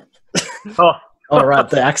right. Oh, right.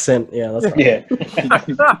 The accent. Yeah. That's right.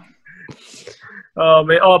 Yeah. Oh,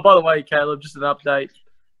 man. Oh, by the way, Caleb, just an update.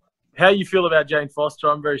 How you feel about Jane Foster?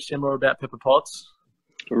 I'm very similar about Pepper Potts.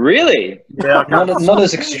 Really? Yeah. Not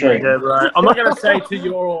as extreme. Yeah, right. I'm not going to say to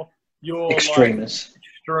your extremist, like,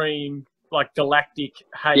 extreme, like galactic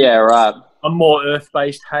hate. Yeah, right. I'm more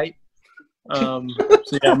Earth-based hate. So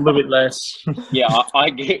yeah, I'm a little bit less. Yeah,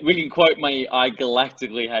 we can quote me. I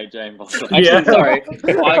galactically hate Jane Foster. Actually, sorry,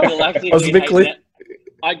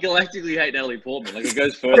 I galactically hate Natalie Portman. Like, it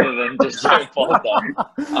goes further than just Jane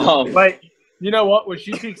Foster. Wait, you know what? When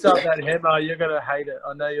she picks up that hammer, you're gonna hate it.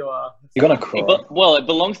 I know you are. You're gonna cry. Well, it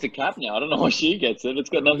belongs to Cap now. I don't know why she gets it. It's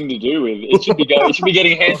got nothing to do with it. It should be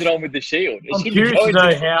getting handed on with the shield. I'm curious to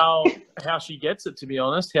know how she gets it. To be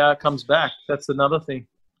honest, how it comes back. That's another thing.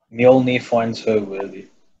 Mjolnir finds her worthy.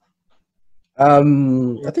 I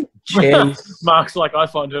think Mark's like, I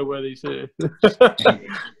find her worthy too.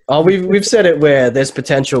 We've said it where there's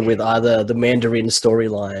potential with either the Mandarin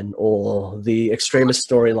storyline or the Extremist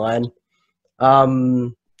storyline.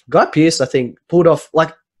 Guy Pearce, I think, pulled off,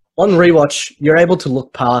 like, on rewatch, you're able to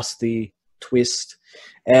look past the twist,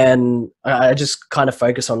 and I just kind of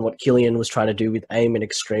focus on what Killian was trying to do with AIM and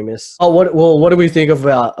Extremis. What do we think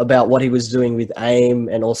about what he was doing with AIM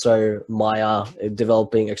and also Maya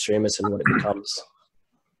developing Extremis and what it becomes?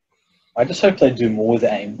 I just hope they do more with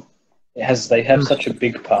AIM. They have such a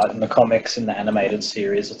big part in the comics, in the animated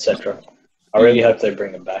series, etc. I really hope they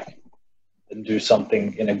bring them back and do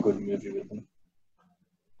something in a good movie with them.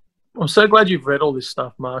 I'm so glad you've read all this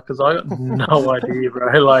stuff, Mark, because I got no idea, bro.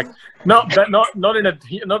 Like, not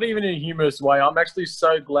even in a humorous way. I'm actually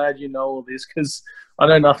so glad you know all this, because I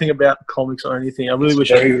know nothing about comics or anything. I really wish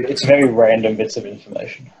it's very random bits of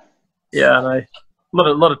information. Yeah, I know. A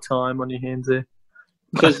lot of time on your hands there.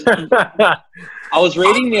 Because I was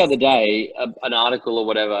reading the other day an article or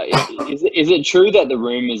whatever. Is it true that the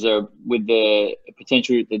rumors are with the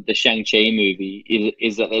potential the Shang-Chi movie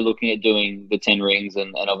is that they're looking at doing the 10 Rings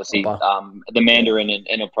and obviously the Mandarin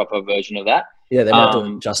in a proper version of that? Yeah, they're not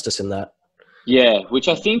doing justice in that. Yeah, which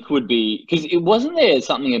I think would be because it wasn't there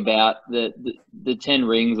something about the 10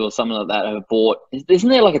 rings or something like that have bought. Isn't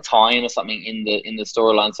there like a tie-in or something in the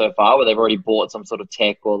storyline so far where they've already bought some sort of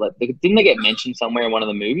tech or that didn't they get mentioned somewhere in one of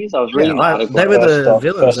the movies? I was reading the article. they were the First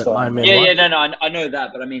villains first that one. Iron Man. Yeah, liked. no, I know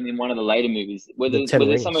that, but I mean in one of the later movies, The 10 was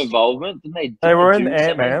there some rings. involvement? Didn't They were in do Ant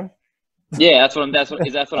something? Man. Yeah, that's what I'm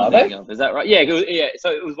Are thinking of. Is that right? Yeah, yeah.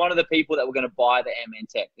 So it was one of the people that were going to buy the Ant-Man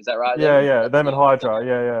tech. Is that right? Yeah, them and Hydra.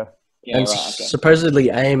 Yeah. Yeah, And right. Okay. supposedly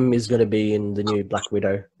AIM is going to be in the new Black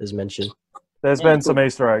Widow, as mentioned. There's Oh, been cool. some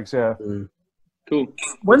Easter eggs. Yeah. Cool.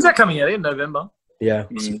 When's that coming out? In November? Yeah,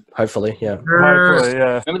 hopefully, yeah. Hopefully,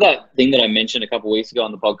 yeah. Remember that thing that I mentioned a couple of weeks ago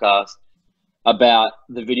on the podcast about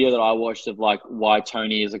the video that I watched of like why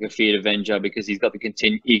Tony is like a feared Avenger because he's got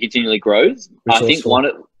he continually grows. I think Resourceful.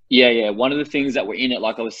 one of the things that were in it,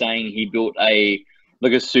 like I was saying, he built a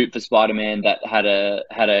suit for Spider-Man that had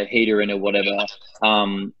a heater in it, whatever.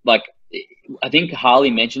 Like I think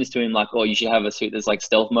Harley mentions to him like, "Oh, you should have a suit that's like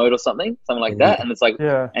stealth mode or something like that." And it's like,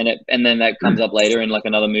 Yeah. and then that comes up later in like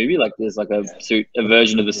another movie. Like there's like a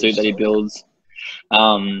version of the suit that he builds.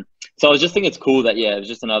 So I was just thinking it's cool that it was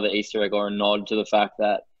just another Easter egg or a nod to the fact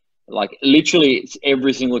that like literally it's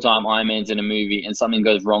every single time Iron Man's in a movie and something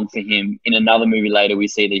goes wrong for him, in another movie later we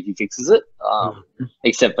see that he fixes it.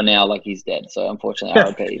 Except for now, like he's dead. So unfortunately,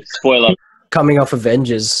 RIP. Spoiler. Coming off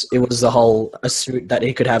Avengers, it was a suit that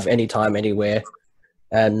he could have anytime, anywhere.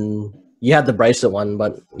 And you had the bracelet one,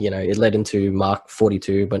 but, it led into Mark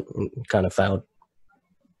 42, but kind of failed.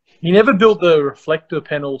 He never built the reflector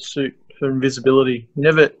panel suit for invisibility. He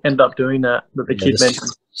never ended up doing that the kid mentioned.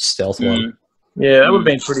 Stealth one. Yeah, that would have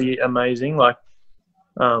been pretty amazing, like,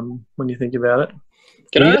 when you think about it.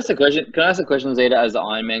 Can I ask a question, Zeta, as the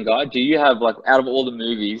Iron Man guy? Do you have like out of all the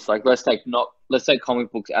movies, like let's take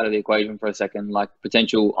comic books out of the equation for a second, like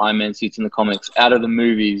potential Iron Man suits in the comics. Out of the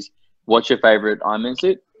movies, what's your favorite Iron Man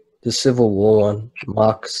suit? The Civil War one.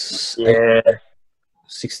 Mark's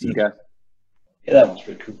 60. Okay. Yeah, that one's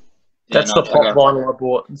pretty cool. That's the pop vinyl I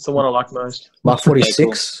bought. It's the one I like most. Mark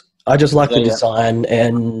 46. I just like the Yeah. design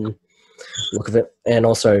and look of it. And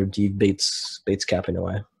also, he beats Cap in a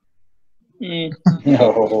way.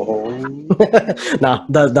 No. Nah,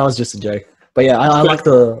 that was just a joke. But yeah, I like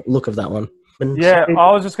the look of that one. Yeah,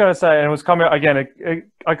 I was just going to say, and it was coming again.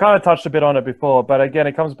 I kind of touched a bit on it before, but again,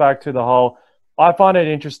 it comes back to the whole. I find it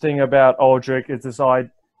interesting about Aldrich is this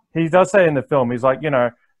he does say in the film, he's like,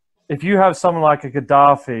 if you have someone like a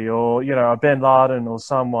Gaddafi or a Bin Laden or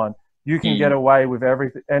someone, you can get away with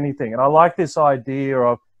anything. And I like this idea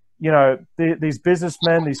of these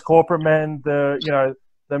businessmen, these corporate men, the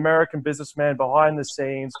American businessmen behind the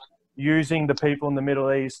scenes, using the people in the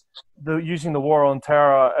Middle East, using the war on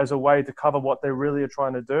terror as a way to cover what they really are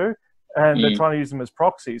trying to do, and they're trying to use them as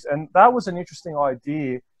proxies. And that was an interesting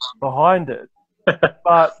idea behind it.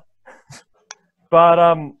 but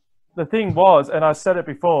the thing was, and I said it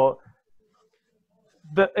before,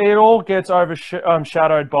 that it all gets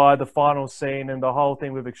overshadowed by the final scene and the whole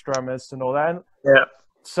thing with extremists and all that. And Yeah.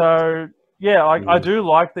 so, yeah, I do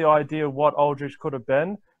like the idea of what Aldrich could have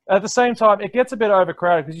been. At the same time, it gets a bit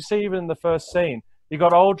overcrowded because you see even in the first scene, you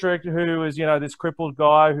got Aldrich, who is, this crippled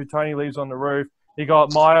guy who Tony leaves on the roof. You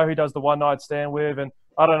got Maya, who does the one-night stand with, and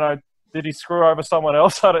I don't know, did he screw over someone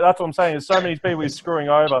else? That's what I'm saying. There's so many people he's screwing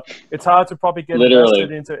over. It's hard to probably get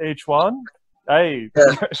invested into each one. Hey.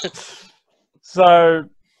 So,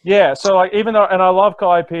 yeah. So, like, even though, and I love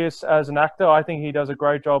Guy Pearce as an actor, I think he does a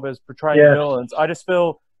great job as portraying villains. I just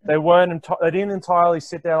feel they didn't entirely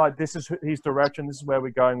sit down like, this is his direction, this is where we're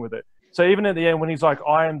going with it. So even at the end, when he's like,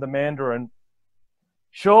 I am the Mandarin,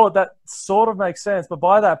 sure, that sort of makes sense. But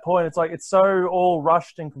by that point, it's like, it's so all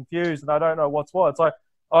rushed and confused, and I don't know what's what. It's like,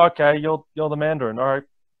 okay, you're the Mandarin. All right,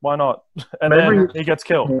 why not? And then he gets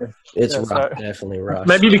killed. Yeah. It's definitely rushed.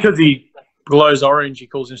 Maybe because he glows orange, he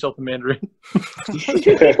calls himself the Mandarin.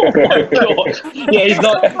 Yeah, he's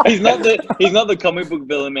not the comic book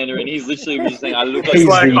villain Mandarin. He's literally just saying, I look like It's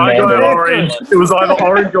like, I got Mandarin. orange. It was either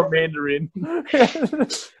orange or Mandarin.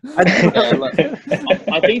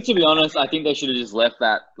 I think, to be honest, I think they should have just left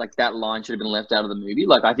that, like, that line should have been left out of the movie.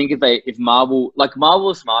 Like, I think if Marvel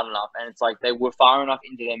was smart enough, and it's like they were far enough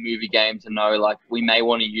into their movie game to know, like, we may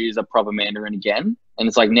want to use a proper Mandarin again. And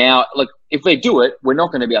it's like, now, like, if they do it, we're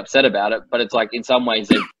not going to be upset about it. But it's like, in some ways,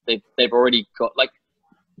 they've already got, like,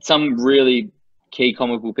 some really key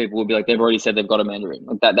comic book people will be like, they've already said they've got a Mandarin.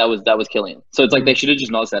 Like, that was killing it. So it's like, they should have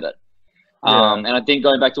just not said it. And I think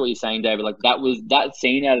going back to what you're saying, David, like, that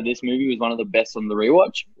scene out of this movie was one of the best on the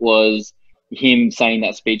rewatch, was him saying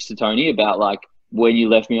that speech to Tony about, like, when you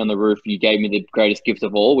left me on the roof, you gave me the greatest gift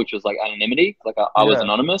of all, which was, like, anonymity. Like, I was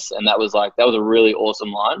anonymous. And that was a really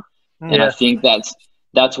awesome line. And I think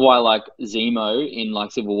that's why like Zemo in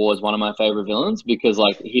like Civil War is one of my favorite villains, because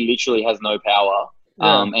like he literally has no power,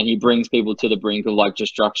 and he brings people to the brink of like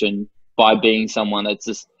destruction by being someone that's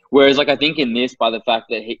just. Whereas like I think in this, by the fact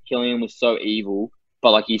that Killian was so evil,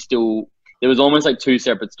 but like there was almost like two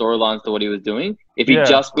separate storylines to what he was doing. If he'd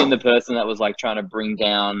just been the person that was like trying to bring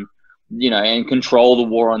down, and control the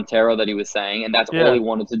war on terror that he was saying, and that's all he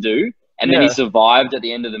wanted to do. And then he survived at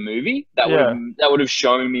the end of the movie. That would have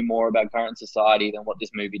shown me more about current society than what this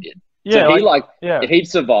movie did. Yeah, so if he'd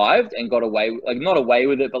survived and got away, like not away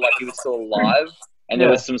with it, but like he was still alive, and there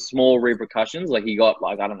was some small repercussions, like he got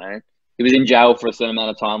like I don't know, he was in jail for a certain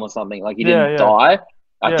amount of time or something. Like he didn't die.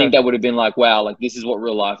 I think that would have been like, wow, like this is what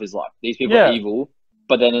real life is like. These people are evil,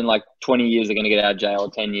 but then in like 20 years they're going to get out of jail,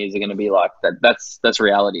 or 10 years they're going to be like that. That's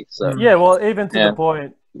reality. So yeah, well, even to the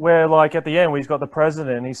point where like at the end, where he's got the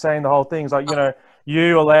president, he's saying the whole thing. He's like,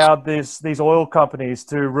 you allowed these oil companies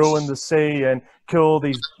to ruin the sea and kill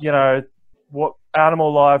these, what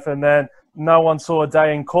animal life, and then no one saw a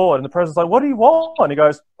day in court. And the president's like, what do you want? And he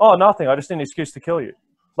goes, oh, nothing. I just need an excuse to kill you.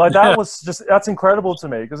 Like that that's incredible to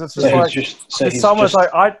me, because it's just someone's like,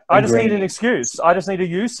 I just need an excuse. I just need to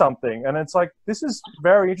use something. And it's like, this is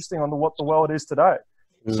very interesting on what the world is today.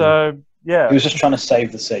 So yeah. He was just trying to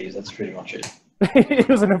save the seas. That's pretty much it. He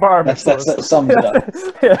was an environmentalist. That sums it up.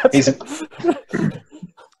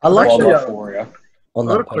 I like warrior. On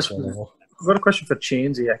that personal level. I've got a question for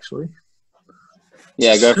Chansey, actually.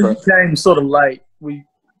 Yeah, go for it. He came sort of late.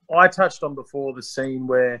 I touched on before the scene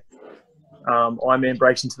where Iron Man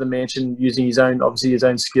breaks into the mansion using his own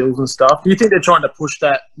skills and stuff. Do you think they're trying to push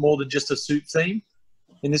that more than just a suit theme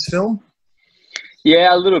in this film?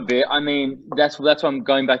 Yeah, a little bit. I mean, that's why I'm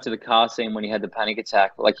going back to the car scene when he had the panic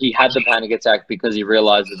attack. Like he had the panic attack because he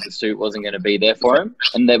realized that the suit wasn't going to be there for him,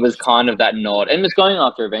 and there was kind of that nod. And it's going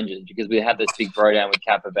after Avengers, because we had this big throwdown with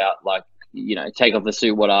Cap about like, take off the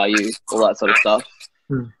suit, what are you, all that sort of stuff.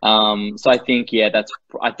 So I think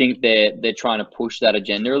I think they're trying to push that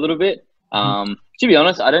agenda a little bit. To be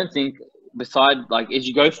honest, I don't think, besides like as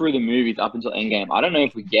you go through the movies up until Endgame, I don't know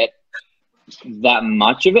if we get that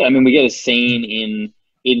much of it. I mean, we get a scene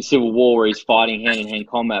in Civil War where he's fighting hand-in-hand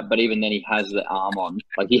combat, but even then he has the arm on.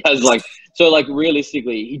 Like he has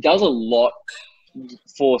realistically, he does a lot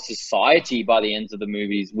for society by the ends of the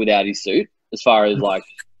movies without his suit, as far as like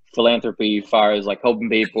philanthropy, as far as like helping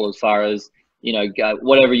people, as far as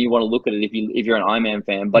whatever you want to look at it, if you're an Iron Man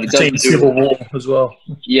fan. But it doesn't do Civil War as well.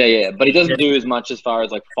 Yeah, but he doesn't do as much as far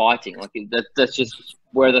as like fighting. Like that's just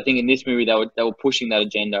whereas I think in this movie they were pushing that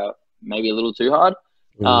agenda maybe a little too hard.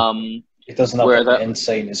 It doesn't know that the end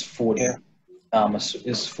scene is 40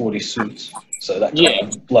 is 40 suits, so that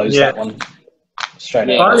kind of blows that one straight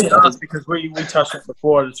out. I only asked because we touched on it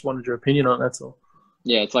before. I just wanted your opinion on it. That's all.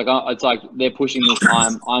 Yeah, it's like they're pushing this.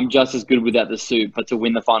 I'm just as good without the suit, but to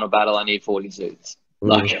win the final battle, I need 40 suits.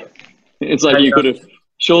 Like it's like you could have.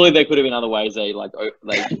 Surely there could have been other ways they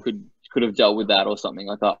could have dealt with that or something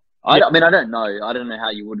like that. I mean, I don't know. I don't know how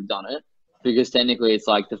you would have done it, because technically it's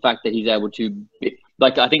like the fact that he's able to.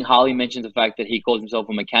 Like I think Harley mentions the fact that he calls himself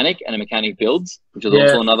a mechanic and a mechanic builds, which is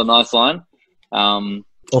also another nice line. So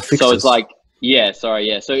it's like So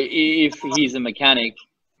if he's a mechanic,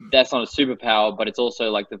 that's not a superpower, but it's also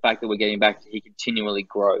like the fact that we're getting back to he continually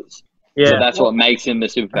grows. Yeah, so that's what makes him a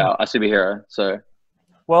superhero. So,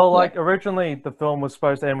 well, like originally the film was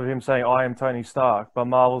supposed to end with him saying, "I am Tony Stark," but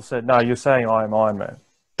Marvel said, "No, you're saying I am Iron Man."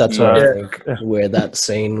 That's what I think, where that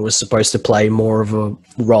scene was supposed to play more of a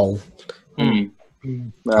role. I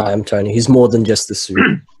am Tony. He's more than just the suit.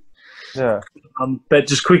 But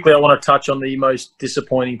just quickly, I want to touch on the most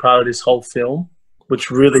disappointing part of this whole film, which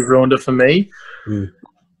really ruined it for me.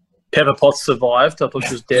 Pepper Potts survived. I thought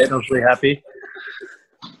she was dead. I was really happy,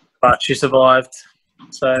 but she survived.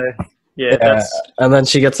 So and then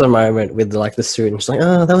she gets a moment with like the suit, and she's like,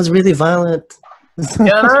 "Oh, that was really violent."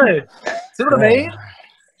 Yeah, I know. See what I mean?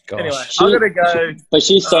 Gosh. Anyway, I'm gonna go. But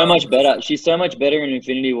she's so much better. She's so much better in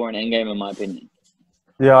Infinity War and Endgame, in my opinion.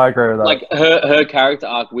 Yeah, I agree with that. Like her character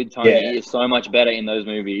arc with Tony is so much better in those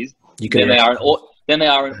movies than they are in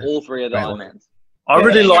all three of the Iron Mans. I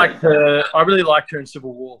really liked her. I really liked her in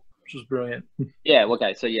Civil War, which was brilliant. Yeah.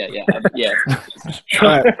 Okay. So yeah.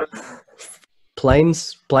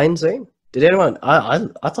 Planes scene. Did anyone? I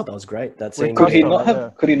thought that was great. That scene. Could he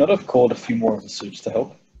not have called a few more of the suits to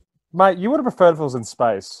help? Mate, you would have preferred if it was in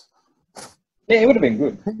space. Yeah, it would have been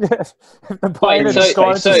good. Yes, the plane had just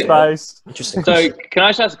gone into space. Interesting. So, can I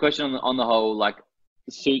just ask a question on the whole like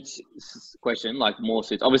suits question? Like more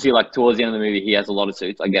suits. Obviously, like towards the end of the movie, he has a lot of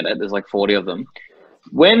suits. I get it. There's like 40 of them.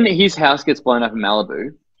 When his house gets blown up in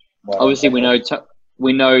Malibu, obviously we know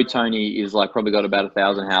we know Tony is like probably got about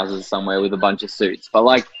 1,000 houses somewhere with a bunch of suits, but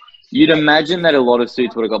like you'd imagine that a lot of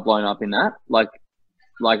suits would have got blown up in that. Like,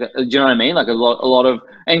 do you know what I mean? Like a lot of,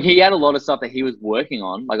 and he had a lot of stuff that he was working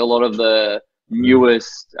on, like a lot of the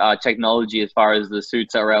newest technology as far as the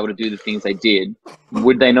suits that were able to do the things they did.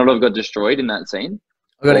 Would they not have got destroyed in that scene?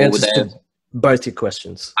 I've got Or would answers they have- to both your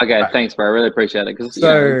questions. Okay, thanks, bro. I really appreciate it. Because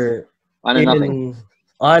So, I know nothing. in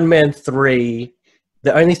Iron Man 3,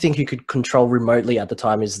 the only thing he could control remotely at the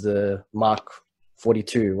time is the Mark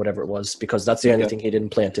 42, whatever it was, because that's the only thing he didn't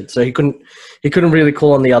plant it. So he couldn't really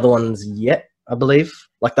call on the other ones yet, I believe.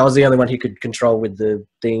 Like that was the only one he could control with the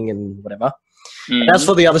thing and whatever. And as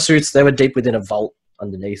for the other suits, they were deep within a vault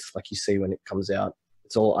underneath, like you see when it comes out.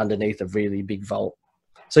 It's all underneath a really big vault.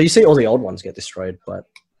 So you see all the old ones get destroyed, but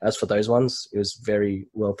as for those ones, it was very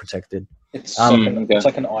well protected. It's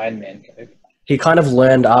like an Iron Man cave. He kind of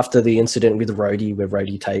learned after the incident with Rhodey, where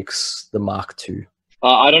Rhodey takes the Mark II.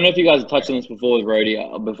 I don't know if you guys touched on this before with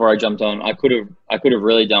Rhodey. Before I jumped on, I could have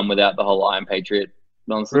really done without the whole Iron Patriot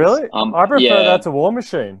nonsense. Really? I prefer that to War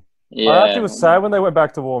Machine. Yeah. I actually was sad when they went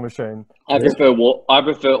back to War Machine. I prefer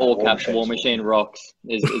all caps War Machine rocks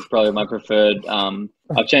is probably my preferred.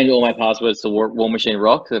 I've changed all my passwords to War Machine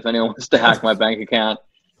rocks. If anyone wants to hack my bank account,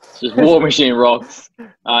 it's just War Machine rocks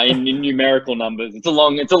in numerical numbers. It's a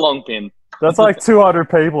long pin. That's like 200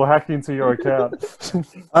 people hacked into your account.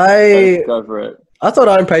 Go for it. I thought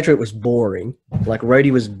Iron Patriot was boring. Like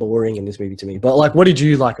Rhodey was boring in this movie to me. But like, what did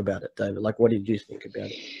you like about it, David? Like, what did you think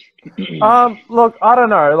about it? Look, I don't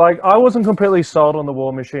know. Like, I wasn't completely sold on the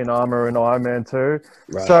War Machine armor in Iron Man 2.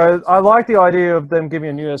 Right. So I like the idea of them giving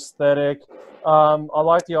a new aesthetic. I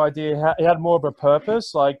like the idea it had more of a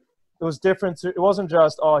purpose. Like, it was different. It wasn't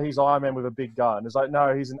just, oh, he's Iron Man with a big gun. It's like,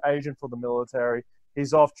 no, he's an agent for the military.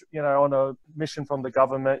 He's off, on a mission from the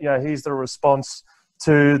government. He's the response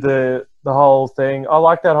to the whole thing. I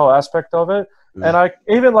like that whole aspect of it. And like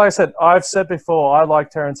I said, I've said before, I like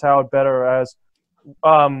Terrence Howard better as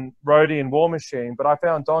Rhodey in War Machine, but I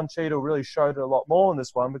found Don Cheadle really showed it a lot more in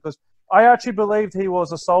this one because I actually believed he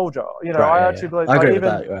was a soldier. Believed I agree with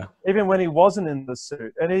that, even when he wasn't in the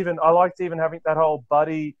suit, and even I liked even having that whole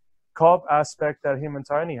buddy cop aspect that him and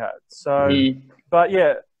Tony had. So, but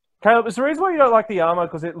yeah. Caleb, is the reason why you don't like the armor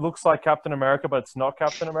because it looks like Captain America, but it's not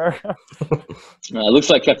Captain America? No, it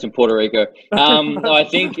looks like Captain Puerto Rico. No, I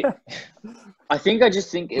just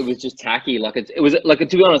think it was just tacky. Like it was like,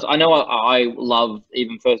 to be honest, I know I love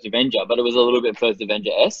even First Avenger, but it was a little bit First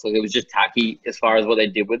Avenger-esque. Like it was just tacky as far as what they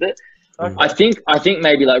did with it. Okay. I think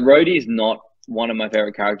maybe like Rhodey is not one of my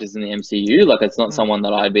favorite characters in the MCU. Like it's not someone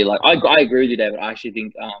that I'd be like. I agree with you, David. I actually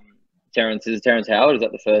think Terrence Howard is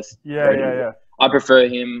that the first. Yeah. I prefer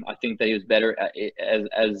him. I think that he was better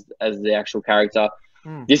as the actual character.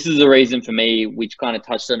 This is the reason for me, which kind of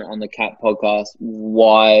touched on the Cat podcast,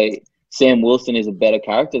 why Sam Wilson is a better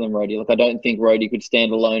character than Rhodey. Like, I don't think Rhodey could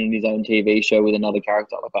stand alone in his own TV show with another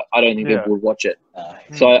character. Like, I don't think people would watch it.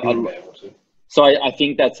 So I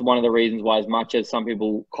think that's one of the reasons why, as much as some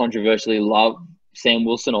people controversially love Sam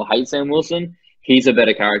Wilson or hate Sam Wilson, he's a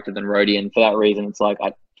better character than Rhodey. And for that reason, it's like,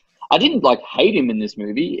 I didn't like hate him in this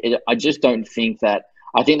movie. I just don't think that.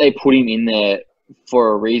 I think they put him in there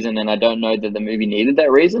for a reason, and I don't know that the movie needed that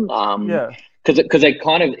reason. Because they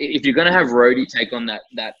kind of, if you're gonna have Rhodey take on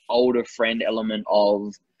that older friend element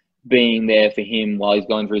of being there for him while he's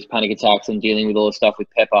going through his panic attacks and dealing with all the stuff with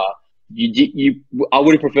Pepper, I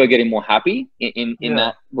would have preferred getting more happy in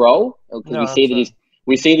that role because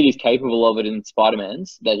we see that he's capable of it in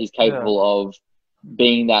Spider-Man's, that he's capable of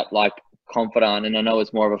being that like confidant, and I know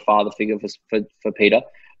it's more of a father figure for Peter,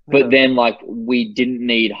 but then like we didn't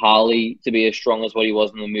need Harley to be as strong as what he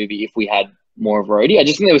was in the movie if we had more of Rhodey. I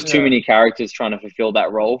just think there was too many characters trying to fulfill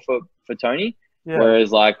that role for Tony,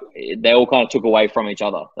 whereas like they all kind of took away from each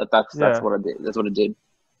other. That's what it did. That's what it did.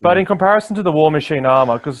 But in comparison to the War Machine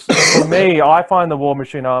armor, because for me, I find the War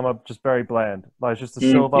Machine armor just very bland. Like it's just a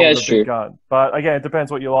silver with a big gun. But again, it depends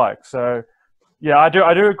what you like. So. Yeah, I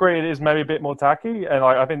do agree it is maybe a bit more tacky, and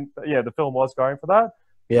like I think the film was going for that.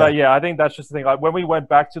 Yeah. But I think that's just the thing. Like when we went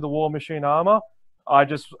back to the War Machine armor, I was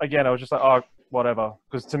just like, oh, whatever,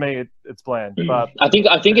 because to me it's bland. But I think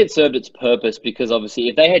it served its purpose because obviously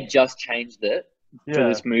if they had just changed it for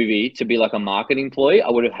this movie to be like a marketing ploy, I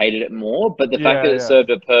would have hated it more. But the fact that it served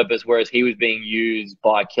a purpose, whereas he was being used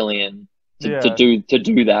by Killian to do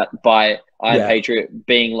that by Iron Patriot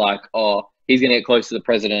being like, oh, he's going to get close to the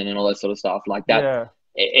president and all that sort of stuff like that.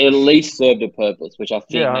 It at least served a purpose, which I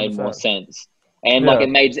think made more sense. And like it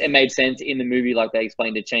made sense in the movie, like they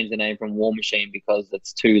explained to change the name from War Machine because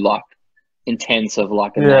it's too like intense of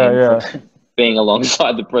like a name for being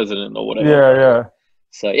alongside the president or whatever.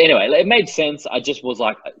 So anyway, it made sense. I just was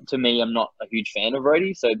like, to me, I'm not a huge fan of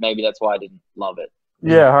Rhodey, so maybe that's why I didn't love it.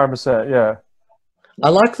 Yeah, 100%. Yeah. I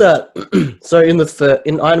like that. So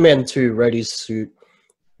in Iron Man 2, Rhodey's suit,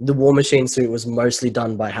 the War Machine suit was mostly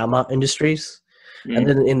done by Hammer Industries. And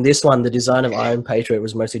then in this one, the design of Iron Patriot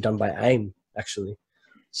was mostly done by AIM, actually.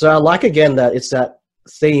 So I like, again, that it's that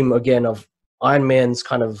theme, again, of Iron Man's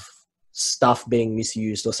kind of stuff being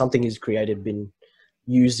misused, or something he's created been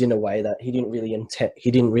used in a way that he didn't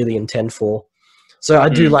really intend for. So I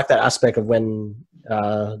do like that aspect of when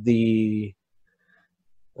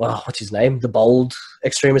what's his name? The bold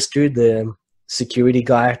extremist dude, the security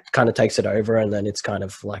guy, kind of takes it over, and then it's kind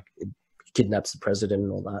of like it kidnaps the president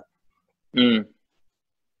and all that.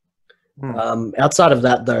 Outside of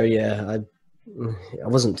that, though, yeah, I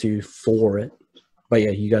wasn't too for it. But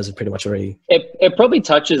yeah, you guys are pretty much already... It probably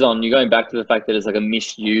touches on, you're going back to the fact that it's like a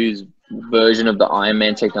misused version of the Iron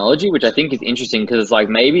Man technology, which I think is interesting, because it's like,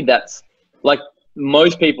 maybe that's like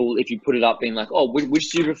most people, if you put it up being like, oh, which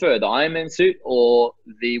do you prefer, the Iron Man suit or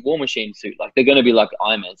the War Machine suit? Like, they're going to be like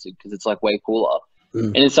Iron Man suit because it's like way cooler.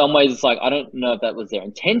 And in some ways, it's like, I don't know if that was their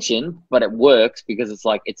intention, but it works because it's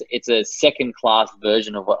like, it's a second class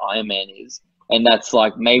version of what Iron Man is. And that's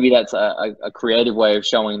like, maybe that's a creative way of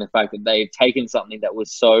showing the fact that they've taken something that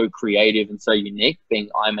was so creative and so unique, being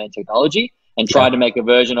Iron Man technology, and tried to make a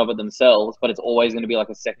version of it themselves, but it's always going to be like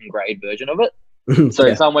a second grade version of it. So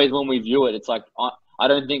in some ways, when we view it, it's like, I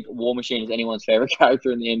don't think War Machine is anyone's favorite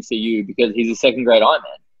character in the MCU because he's a second grade Iron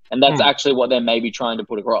Man. And that's actually what they're maybe trying to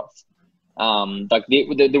put across. Like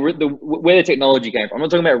where the technology came from. I'm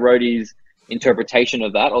not talking about Rhodey's interpretation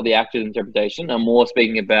of that or the actor's interpretation. I'm more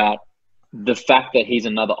speaking about the fact that he's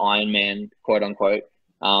another Iron Man, quote unquote.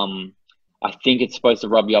 I think it's supposed to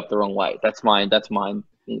rub you up the wrong way. That's mine.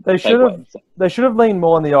 They should have leaned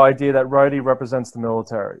more on the idea that Rhodey represents the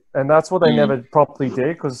military, and that's what they never properly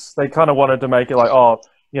did, because they kind of wanted to make it like, oh,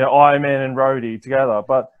 you know, Iron Man and Rhodey together.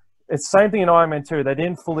 But it's the same thing in Iron Man 2. They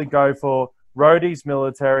didn't fully go for Rhodey's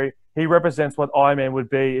military. He represents what Iron Man would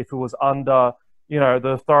be if it was under, you know, the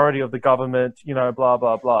authority of the government, you know, blah,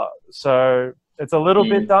 blah, blah. So it's a little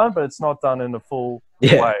bit done, but it's not done in a full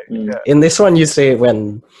way. Yeah. In this one, you see it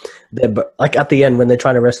when they're like at the end when they're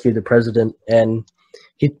trying to rescue the president, and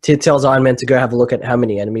he tells Iron Man to go have a look at how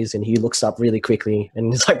many enemies, and he looks up really quickly,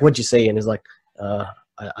 and he's like, "What'd you see?" And he's like,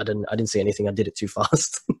 I didn't see anything. I did it too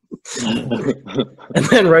fast." And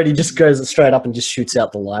then Rhodey just goes straight up and just shoots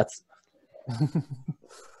out the lights.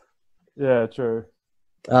 Yeah, true.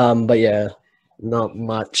 But yeah, not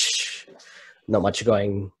much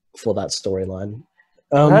going for that storyline.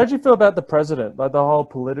 How did you feel about the president? Like the whole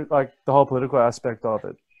political aspect of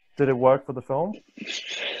it. Did it work for the film?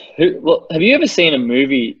 Well, have you ever seen a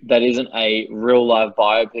movie that isn't a real life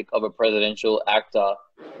biopic of a presidential actor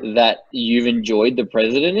that you've enjoyed the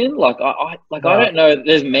president in? Like, I don't know.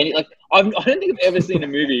 There's many. Like, I don't think I've ever seen a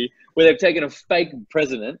movie where they've taken a fake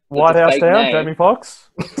president. White House Down, Jamie Foxx.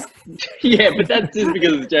 Yeah, but that's just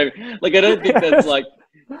because it's Jamie. Like, I don't think that's like.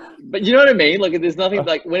 But you know what I mean? Like, there's nothing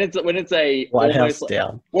like when it's a White House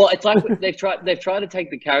Down. Well, it's like they've tried to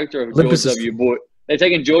take the character of George W. Bush. They've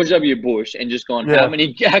taken George W. Bush and just gone, how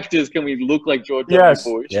many actors can we look like George W.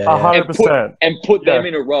 Bush? 100%. And put them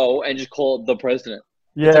in a role and just call it the president.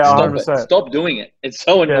 Yeah, like, 100%. Stop doing it. It's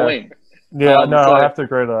so annoying. Yeah, I have to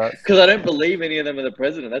agree to that. Because I don't believe any of them are the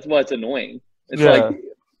president. That's why it's annoying. It's like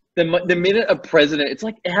the minute a president, it's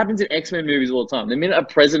like it happens in X-Men movies all the time. The minute a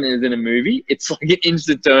president is in a movie, it's like an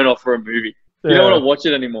instant turn off for a movie. You don't want to watch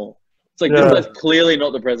it anymore. It's like this guy's clearly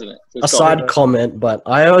not the president. So a side comment, but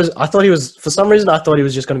I thought he was, for some reason, I thought he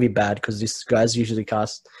was just going to be bad because this guy's usually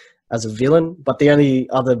cast as a villain. But the only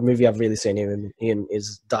other movie I've really seen him in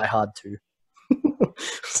is Die Hard 2.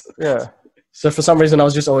 So for some reason, I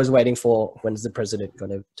was just always waiting for when's the president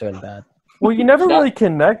going to turn bad. Well, you never really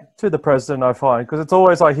connect to the president, I find, because it's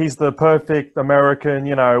always like he's the perfect American,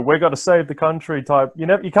 you know, we're going to save the country type. You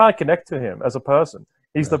can't connect to him as a person.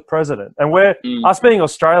 He's the president. And us being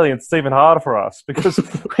Australians, it's even harder for us because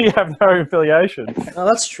we have no affiliation. Oh,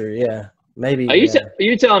 that's true, yeah. Maybe. Are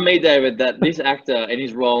you telling me, David, that this actor and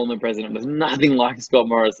his role in The President was nothing like Scott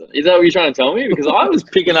Morrison? Is that what you're trying to tell me? Because I was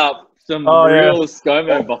picking up some real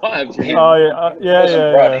ScoMo vibes. He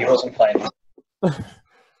wasn't playing.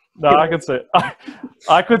 No, I could see.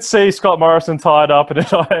 I could see Scott Morrison tied up in an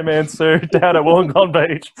Iron Man suit down at Wollongong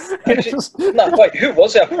Beach. No, wait, who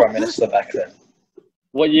was our Prime Minister back then?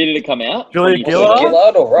 What year did it come out? Julia Was it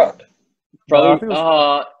Gillard or Rudd? Probably.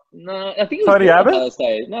 No, I think it was Tony Gillard.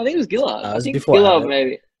 Abbott? No, I think it was Gillard. It was I think before Gillard Abbott.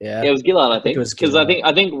 maybe. Yeah, it was Gillard. I think because I think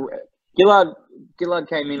Gillard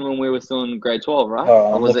came in when we were still in grade 12, right?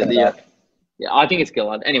 Oh, or was it the? Yeah, I think it's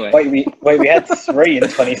Gillard. Anyway. We had 3 in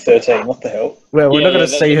 2013. What the hell? Well, we're Yeah, not going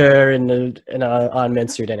yeah, to see her in an Iron Man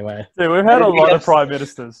suit anyway. Dude, we've had a lot of prime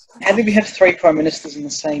ministers. How did we have 3 prime ministers in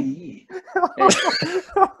the same year?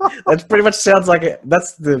 That pretty much sounds like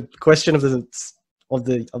that's the question of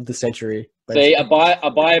the century. See, a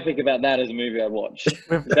biopic about that is a movie I'd watch.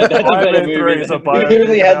 That's a better movie three is a than- We biopic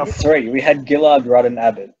literally had about- 3. We had Gillard, Rudd, and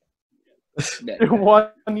Abbott. in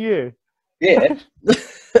 1 year. Yeah.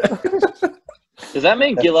 Does that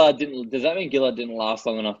mean Gillard didn't last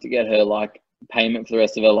long enough to get her like payment for the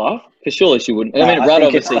rest of her life? Because surely she wouldn't. I mean, Rudd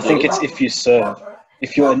obviously. I think did. it's if you serve.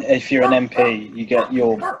 If you're an MP, you get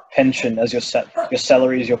your pension as your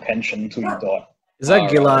salary is your pension until you die. Is that Oh,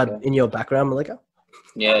 right, Gillard okay. in your background, Malika?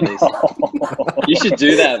 Yeah, it is. You should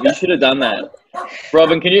do that. You should have done that.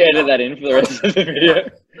 Robin, can you edit that in for the rest of the video?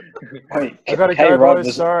 Wait, I gotta go,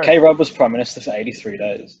 boys, sorry. K-Rudd was Prime Minister for 83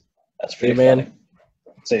 days. That's pretty Yeah, man. funny.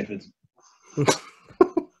 Let's see if it's...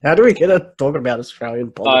 How do we get talking about Australian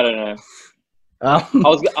I politics? don't know.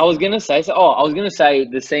 I was gonna say so. I was gonna say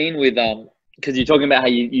the scene with because you're talking about how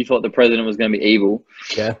you thought the president was gonna be evil.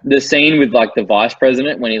 Yeah. The scene with like the vice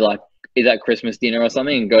president when he like is at Christmas dinner or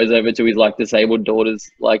something and goes over to his like disabled daughter's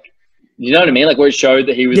like, you know what I mean? Like where it showed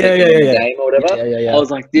that he was Yeah, like, yeah, in the yeah. game or whatever. Yeah. I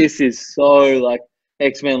was like, this is so like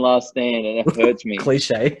X-Men Last Stand, and it hurts me.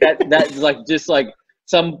 Cliche. That's like just like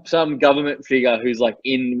some government figure who's like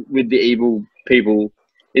in with the evil people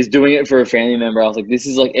is doing it for a family member. I was like, this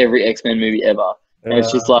is like every X-Men movie ever. And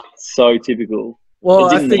it's just like so typical. Well,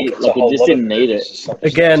 It I didn't think need, like, it just didn't need it.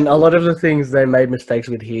 again, a lot of the things they made mistakes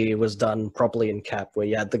with here was done properly in Cap, where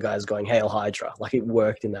you had the guys going "Hail Hydra," like it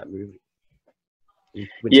worked in that movie.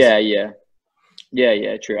 Which is-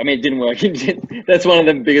 Yeah, true. I mean, it didn't work. That's one of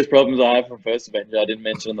the biggest problems I have from First Avenger. I didn't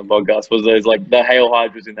mention on the podcast was those like the Hail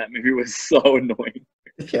Hydras in that movie was so annoying.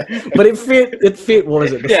 yeah. But it fit. It fit. What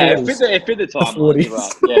was it? The Yeah, 40s. it fit the time. 40s.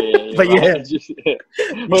 Right. Yeah. But right. yeah. It's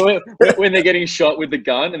just, when they're getting shot with the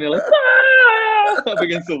gun and they're like up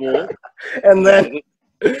against the wall. And then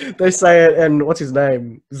they say it, and what's his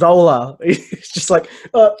name? Zola. He's just like,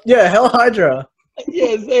 yeah, Hell Hydra.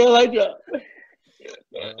 Yes, Hail Hydra.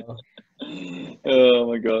 Oh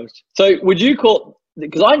my gosh. So would you call,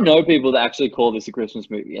 because I know people that actually call this a Christmas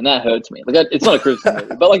movie and that hurts me. Like it's not a Christmas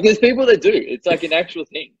movie, but like there's people that do. It's like an actual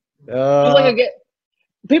thing. It's like I get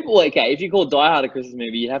people okay, if you call Die Hard a Christmas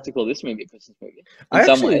movie, you have to call this movie a Christmas movie. In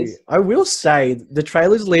some ways. I will say the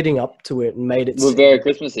trailers leading up to it made it We're seem very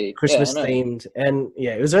Christmassy. Christmas Yeah, I know. themed, and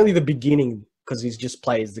yeah, it was only the beginning because he just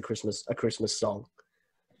plays a Christmas song.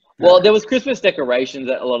 Well, there was Christmas decorations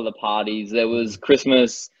at a lot of the parties. There was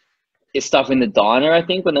Christmas stuff in the diner, I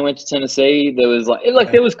think, when they went to Tennessee. There was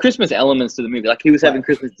like there was Christmas elements to the movie. Like he was having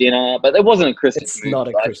Christmas dinner, but it wasn't a Christmas It's movie. not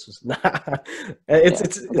a right? Christmas.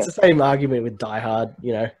 It's the same argument with Die Hard.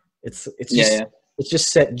 You know, it's just it's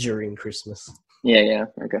just set during Christmas. Yeah.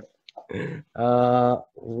 Okay.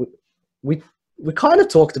 We kind of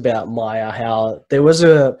talked about Maya, how there was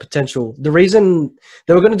a potential. The reason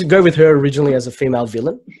they were going to go with her originally as a female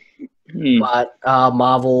villain, but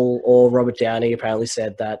Marvel or Robert Downey apparently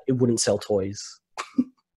said that it wouldn't sell toys.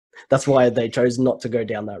 That's why they chose not to go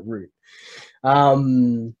down that route.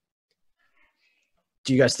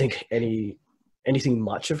 Do you guys think anything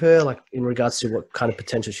much of her, like in regards to what kind of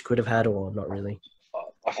potential she could have had, or not really?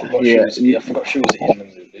 I forgot she was in the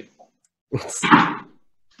movie.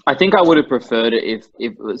 I think I would have preferred it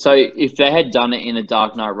if they had done it in a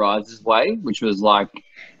Dark Knight Rises way, which was like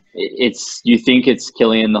you think it's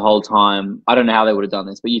Killian the whole time. I don't know how they would have done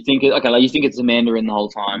this, but you think you think it's Amanda in the whole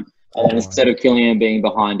time, and then instead of Killian being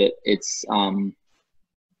behind it, it's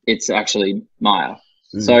actually Maya.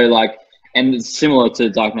 So like, and it's similar to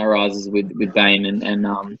Dark Knight Rises with Bane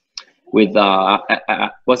and with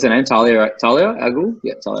what's her name? Talia al Ghul?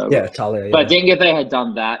 Yeah, Talia al Ghul. Yeah, Talia. Yeah. But I think if they had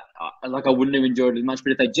done that, I wouldn't have enjoyed it as much.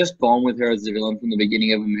 But if they'd just gone with her as the villain from the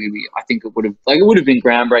beginning of a movie, I think it would have been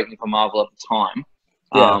groundbreaking for Marvel at the time.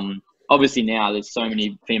 Yeah. Obviously now there's so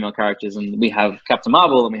many female characters, and we have Captain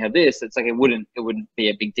Marvel and we have this. It's like it wouldn't be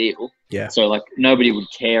a big deal. Yeah. So like nobody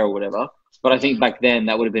would care or whatever. But I think back then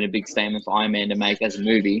that would have been a big statement for Iron Man to make as a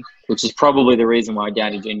movie, which is probably the reason why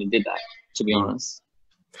Downey Jr. did that. To be honest.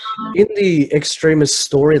 In the Extremis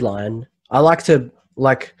storyline,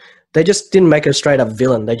 they just didn't make her straight up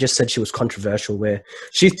villain. They just said she was controversial, where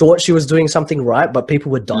she thought she was doing something right, but people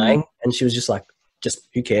were dying, and she was just like, just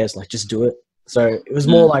who cares? Like, just do it. So it was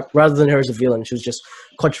more like, rather than her as a villain, she was just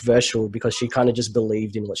controversial because she kind of just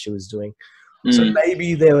believed in what she was doing. So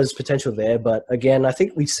maybe there was potential there, but again, I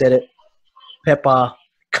think we said it. Pepper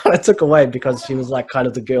kind of took away because she was like kind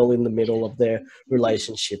of the girl in the middle of their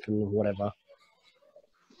relationship and whatever.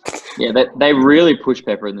 Yeah, they really pushed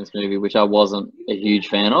Pepper in this movie, which I wasn't a huge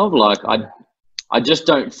fan of. Like, I just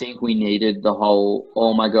don't think we needed the whole,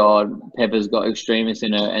 oh my God, Pepper's got extremists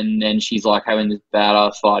in her, and then she's like having this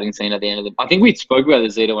badass fighting scene at the end of the. I think we spoke about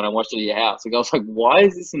this, Zeta, when I watched it at your house. Like, I was like, why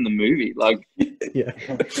is this in the movie? Like, Yeah.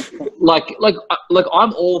 like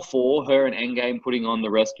I'm all for her and Endgame putting on the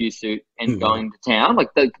rescue suit and going to town. Like,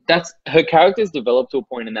 that's her character's developed to a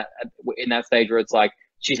point in that stage where it's like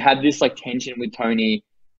she's had this like tension with Tony.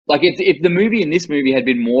 Like, if the movie in this movie had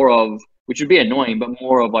been more of, which would be annoying, but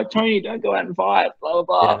more of like, Tony, don't go out and fight, blah, blah,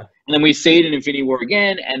 blah. Yeah. And then we see it in Infinity War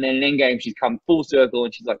again, and then in Endgame, she's come full circle,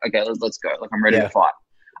 and she's like, okay, let's go. Like, I'm ready to fight.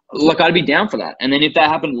 Like, I'd be down for that. And then if that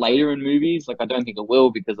happened later in movies, like, I don't think it will,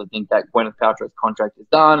 because I think that Gwyneth Paltrow's contract is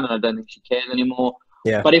done, and I don't think she cares anymore.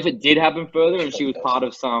 Yeah. But if it did happen further, and she was part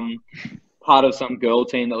of some girl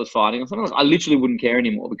team that was fighting or something, I literally wouldn't care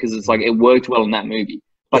anymore, because it's like, it worked well in that movie.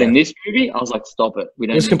 But in this movie, I was like, stop it. We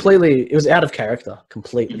don't. It was out of character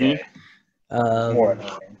completely. Yeah. More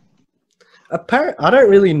annoying. I don't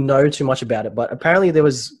really know too much about it, but apparently there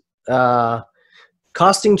was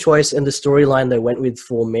casting choice, and the storyline they went with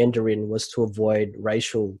for Mandarin was to avoid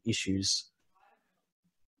racial issues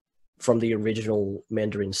from the original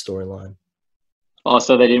Mandarin storyline. Oh,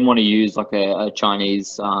 so they didn't want to use like a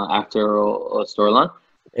Chinese actor or storyline?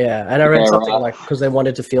 Yeah, and I read something like because they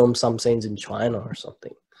wanted to film some scenes in China or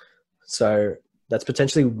something. So that's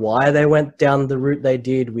potentially why they went down the route they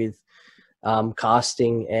did with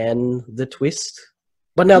casting and the twist.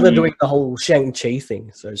 But now they're doing the whole Shang-Chi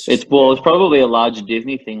thing. So it's probably a larger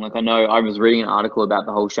Disney thing. Like, I know I was reading an article about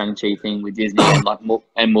the whole Shang-Chi thing with Disney and like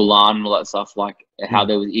and Mulan and all that stuff. Like, how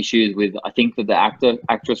there was issues with, I think that the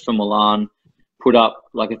actress from Mulan put up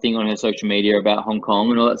like a thing on her social media about Hong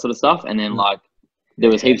Kong and all that sort of stuff. And then like there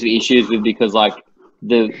was heaps of issues with, because like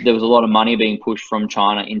there was a lot of money being pushed from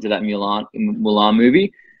China into that Mulan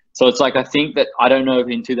movie. So it's like, I think that, I don't know if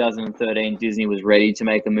in 2013 Disney was ready to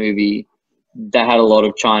make a movie that had a lot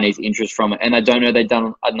of Chinese interest from it. And I don't know they'd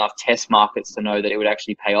done enough test markets to know that it would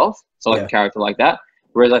actually pay off. So like a character like that.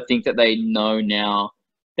 Whereas I think that they know now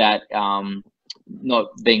that, not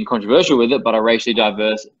being controversial with it, but a racially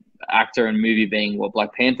diverse actor and movie being what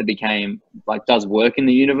Black Panther became, like, does work in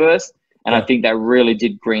the universe. And I think that really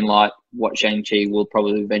did greenlight what Shang-Chi will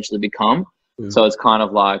probably eventually become. So it's kind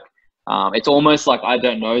of like, it's almost like, I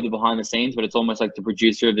don't know the behind the scenes, but it's almost like the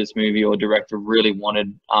producer of this movie or director really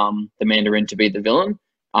wanted the Mandarin to be the villain.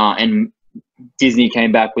 And Disney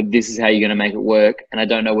came back with, this is how you're going to make it work. And I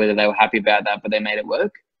don't know whether they were happy about that, but they made it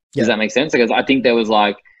work. Does that make sense? Because I think there was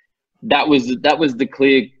like, that was the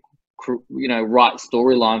clear, right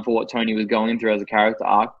storyline for what Tony was going through as a character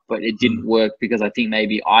arc, but it didn't work because I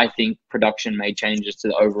think production made changes to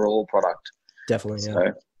the overall product. Definitely,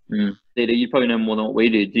 So, you probably know more than what we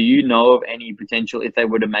did. Do you know of any potential, if they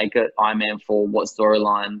were to make it Iron Man 4, what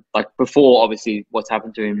storyline, like before obviously what's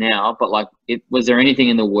happened to him now, but like, was there anything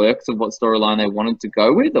in the works of what storyline they wanted to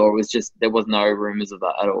go with, or it was just, there was no rumors of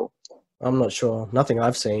that at all? I'm not sure. Nothing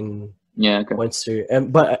I've seen points to.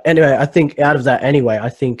 But anyway, I think out of that anyway, I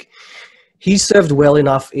think he served well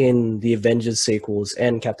enough in the Avengers sequels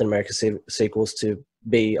and Captain America sequels to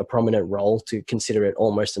be a prominent role to consider it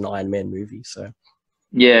almost an Iron Man movie. So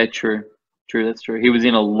yeah, true, that's true. He was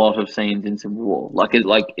in a lot of scenes in Civil War.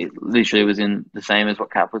 It literally was in the same as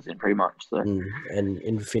what Cap was in, pretty much. So and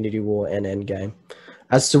Infinity War and Endgame.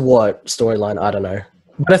 As to what storyline, I don't know.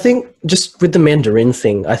 But I think just with the Mandarin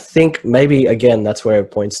thing, I think maybe, again, that's where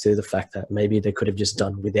it points to the fact that maybe they could have just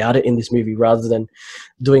done without it in this movie rather than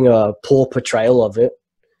doing a poor portrayal of it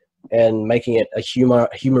and making it a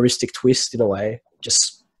humoristic twist in a way.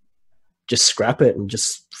 Just scrap it and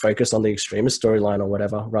just focus on the extremist storyline or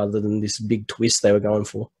whatever rather than this big twist they were going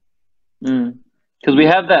for. Because we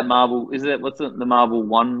have that Marvel, what's the Marvel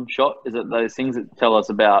one shot? Is it those things that tell us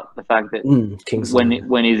about the fact that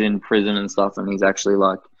when he's in prison and stuff and he's actually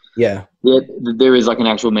like, there is like an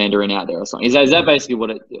actual Mandarin out there or something. Is that basically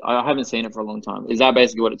what it, I haven't seen it for a long time. Is that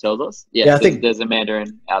basically what it tells us? Yeah, I think there's a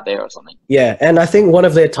Mandarin out there or something. Yeah, and I think one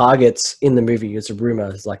of their targets in the movie is a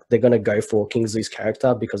rumor. Is like they're going to go for Kingsley's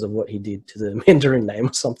character because of what he did to the Mandarin name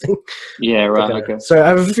or something. Yeah, right, okay. So I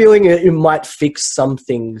have a feeling it might fix some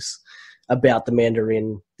things about the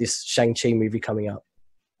Mandarin, this Shang-Chi movie coming up.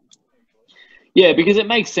 Yeah, because it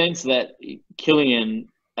makes sense that Killian,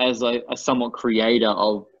 as a somewhat creator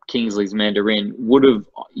of Kingsley's Mandarin, would have,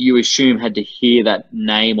 you assume, had to hear that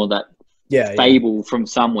name or that fable from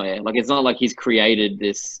somewhere. Like, it's not like he's created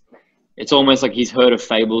this. It's almost like he's heard a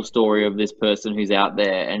fable story of this person who's out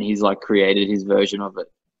there and he's like created his version of it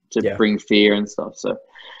to bring fear and stuff. So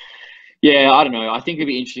Yeah, I don't know. I think it'd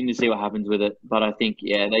be interesting to see what happens with it, but I think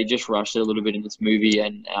they just rushed it a little bit in this movie,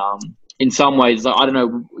 and in some ways, I don't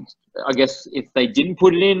know. I guess if they didn't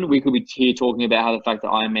put it in, we could be here talking about how the fact that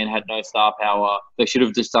Iron Man had no star power, they should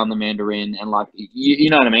have just done the Mandarin, and like you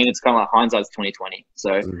know what I mean. It's kind of like hindsight's 2020.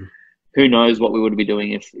 So who knows what we would be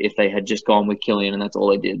doing if they had just gone with Killian and that's all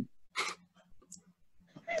they did.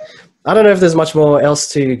 I don't know if there's much more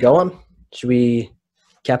else to go on. Should we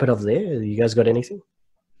cap it off there? You guys got anything?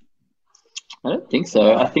 I don't think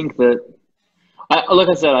so. I think that, like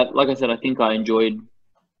I said, I think I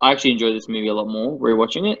actually enjoyed this movie a lot more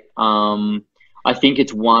rewatching it. I think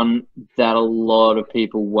it's one that a lot of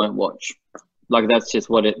people won't watch. Like that's just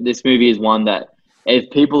this movie is one that if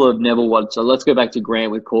people have never watched, so let's go back to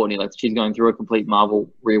Grant with Courtney. Like she's going through a complete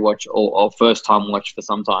Marvel rewatch or first time watch for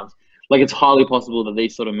sometimes. Like it's highly possible that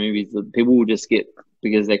these sort of movies that people will just skip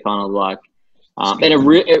because they're kind of like, and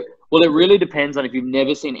it really depends on if you've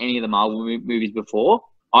never seen any of the Marvel movies before.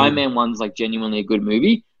 Iron Man 1's like genuinely a good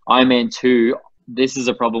movie. Iron Man 2, this is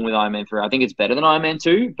a problem with Iron Man 3. I think it's better than Iron Man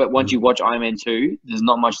 2, but once you watch Iron Man 2, there's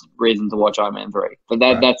not much reason to watch Iron Man 3. But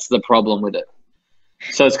that's the problem with it.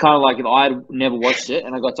 So it's kind of like if I had never watched it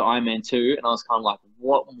and I got to Iron Man 2 and I was kind of like,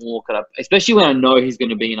 what more could I... Especially when I know he's going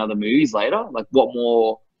to be in other movies later. Like what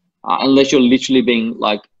more... unless you're literally being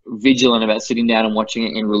like vigilant about sitting down and watching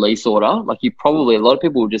it in release order, like a lot of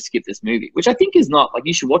people will just skip this movie, which I think is not like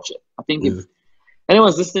you should watch it. I think if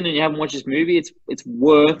anyone's listening and you haven't watched this movie, it's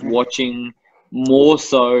worth watching more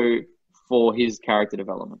so for his character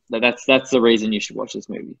development. That's the reason you should watch this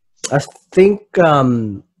movie. I think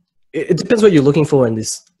it depends what you're looking for in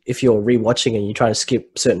this. If you're rewatching and you're trying to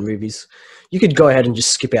skip certain movies, you could go ahead and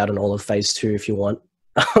just skip out on all of Phase 2 if you want.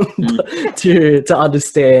 To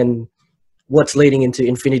understand what's leading into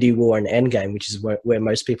Infinity War and Endgame, which is where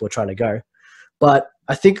most people are trying to go. But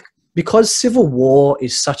I think because Civil War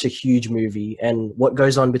is such a huge movie and what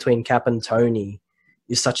goes on between Cap and Tony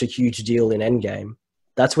is such a huge deal in Endgame,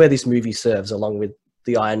 that's where this movie serves along with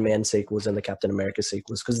the Iron Man sequels and the Captain America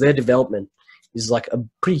sequels, because their development is like a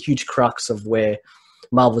pretty huge crux of where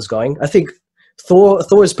Marvel's going. I think Thor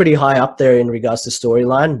is pretty high up there in regards to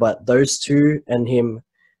storyline, but those two and him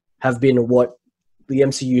have been what the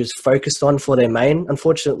MCU is focused on for their main.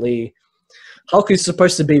 Unfortunately, Hulk is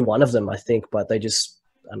supposed to be one of them, I think, but they just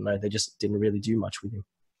didn't really do much with him.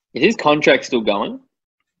 Is his contract still going?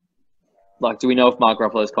 Like, do we know if Mark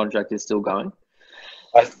Ruffalo's contract is still going?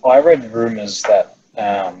 I read rumors that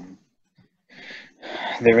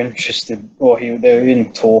they're interested, or they're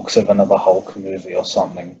in talks of another Hulk movie or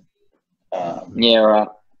something. Yeah, right.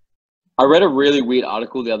 I read a really weird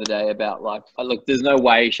article the other day about like, look, there's no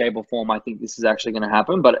way, shape, or form I think this is actually going to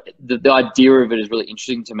happen, but the idea of it is really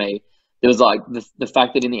interesting to me. There was like the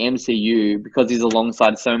fact that in the MCU, because he's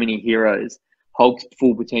alongside so many heroes, Hulk's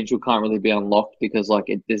full potential can't really be unlocked because like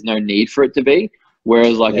there's no need for it to be.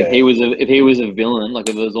 Whereas like if he was a villain, like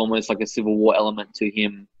if there was almost like a Civil War element to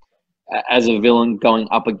him as a villain going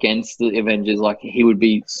up against the Avengers, like he would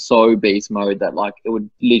be so beast mode that like it would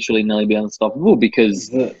literally nearly be unstoppable because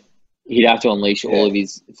he'd have to unleash all of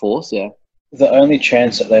his force. Yeah. The only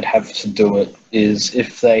chance that they'd have to do it is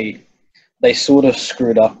if they sort of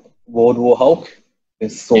screwed up World War Hulk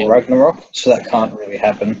with Thor Ragnarok, so that can't really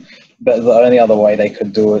happen. But the only other way they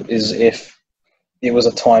could do it is if it was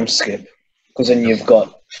a time skip, because then you've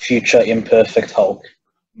got future imperfect Hulk,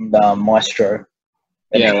 Maestro,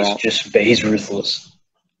 and he's ruthless.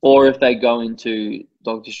 Or if they go into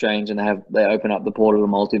Doctor Strange and they open up the portal to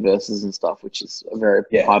multiverses and stuff, which is a very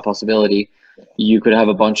high possibility, you could have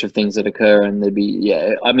a bunch of things that occur and there'd be,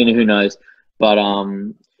 I mean, who knows? But,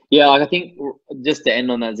 like I think just to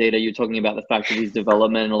end on that, Zeta, you're talking about the fact of his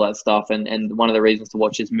development and all that stuff, and one of the reasons to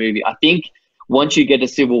watch this movie. I think once you get to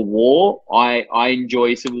Civil War, I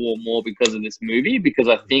enjoy Civil War more because of this movie, because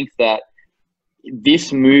I think that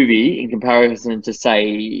this movie, in comparison to,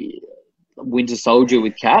 say, Winter Soldier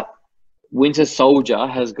with Cap, Winter Soldier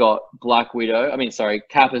has got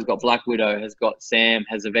Cap has got Black Widow, has got Sam,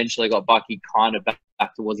 has eventually got Bucky kind of back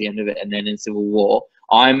towards the end of it, and then in Civil War,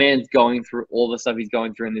 Iron Man's going through all the stuff he's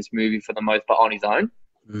going through in this movie for the most part on his own.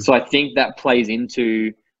 So I think that plays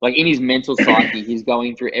into, like, in his mental psyche, he's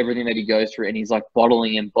going through everything that he goes through, and he's like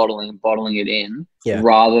bottling it in,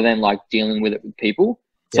 rather than like dealing with it with people.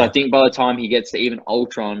 So I think by the time he gets to even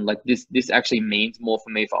Ultron, like this actually means more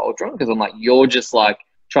for me for Ultron, because I'm like, you're just like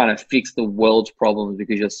trying to fix the world's problems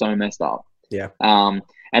because you're so messed up. Yeah.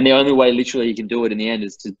 And the only way literally he can do it in the end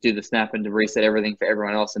is to do the snap and to reset everything for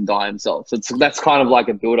everyone else and die himself. So that's kind of like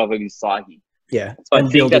a build up of his psyche. Yeah. So I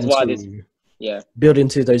think that's why this build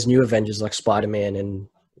into those new Avengers like Spider-Man and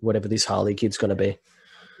whatever this Harley kid's gonna be.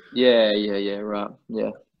 Yeah, right.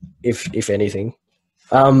 Yeah. if anything.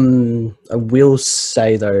 I will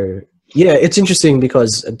say though, yeah, it's interesting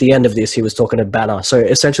because at the end of this, he was talking to Banner. So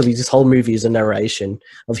essentially, this whole movie is a narration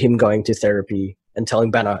of him going to therapy and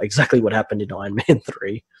telling Banner exactly what happened in Iron Man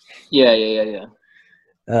 3. Yeah.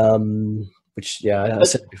 Which, yeah, I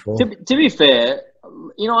said it before. To be fair,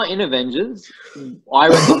 you know, in Avengers, I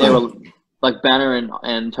reckon they were like Banner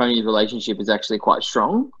and Tony's relationship is actually quite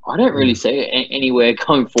strong. I don't really see it anywhere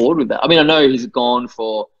going forward with that. I mean, I know he's gone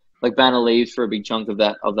for like Banner leaves for a big chunk of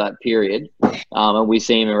that period, and we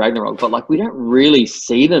see him in Ragnarok, but like we don't really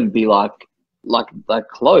see them be like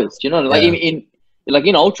close. You know, like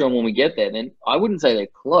in Ultron when we get there, then I wouldn't say they're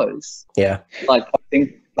close. Yeah, like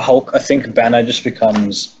I think Banner just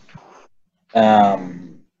becomes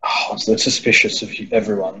so suspicious of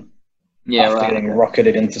everyone. Yeah, after getting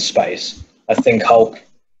rocketed into space. I think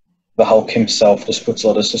the Hulk himself just puts a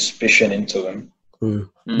lot of suspicion into him.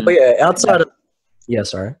 But yeah, outside of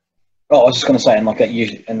sorry. Oh, I was just going to say, and like that,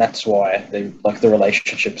 and that's why the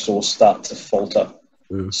relationships all start to falter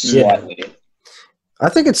slightly. Yeah. I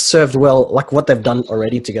think it's served well. Like what they've done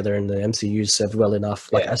already together in the MCU served well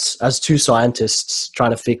enough. Like as two scientists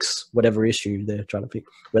trying to fix whatever issue they're trying to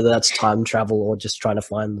fix, whether that's time travel or just trying to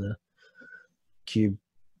find the cube.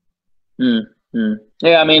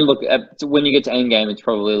 Yeah, I mean, look, when you get to Endgame, it's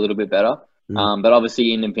probably a little bit better. But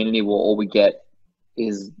obviously, in Infinity War, all we get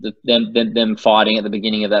is them fighting at the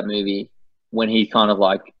beginning of that movie when he kind of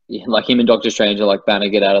like him and Doctor Strange are like, Banner,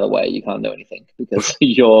 get out of the way, you can't do anything because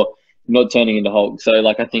you're not turning into Hulk. So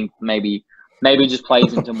like I think maybe it just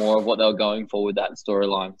plays into more of what they were going for with that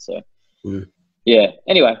storyline. So yeah.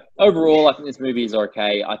 Anyway, overall, I think this movie is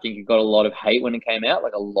okay. I think it got a lot of hate when it came out,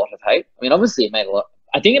 like a lot of hate. I mean, obviously it made a lot.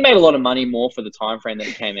 I think it made a lot of money more for the time frame that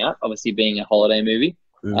it came out. Obviously, being a holiday movie,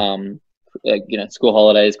 you know, school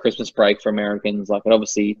holidays, Christmas break for Americans. Like it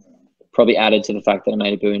obviously probably added to the fact that it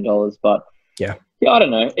made $1 billion. But yeah, I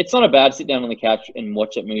don't know. It's not a bad sit down on the couch and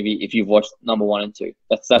watch that movie if you've watched number 1 and 2.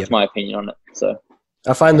 That's my opinion on it. So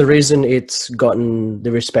I find the reason it's gotten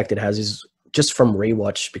the respect it has is just from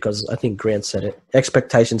rewatch, because I think Grant said it.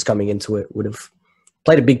 Expectations coming into it would have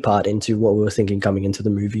played a big part into what we were thinking coming into the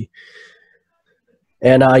movie.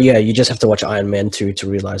 And you just have to watch Iron Man 2 to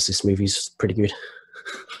realize this movie's pretty good.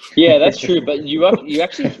 Yeah, that's true. But you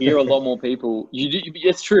actually hear a lot more people.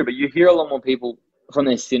 It's true, but you hear a lot more people from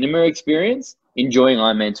their cinema experience enjoying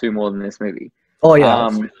Iron Man 2 more than this movie. Oh yeah,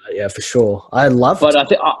 yeah, for sure. I love it.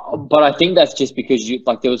 But I think that's just because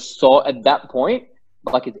there was so at that point,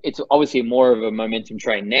 like it's obviously more of a momentum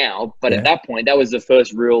train now. But at that point, that was the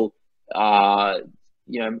first real,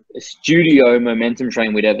 studio momentum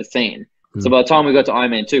train we'd ever seen. So by the time we got to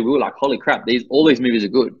Iron Man 2, we were like, holy crap, all these movies are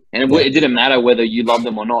good. And it didn't matter whether you loved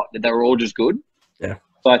them or not, that they were all just good. Yeah.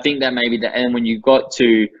 So I think that maybe and when you got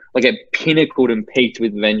to, like, it pinnacled and peaked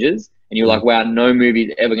with Avengers, and you're like, wow, no movie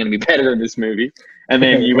is ever going to be better than this movie. And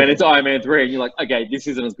then you went into Iron Man 3, and you're like, okay, this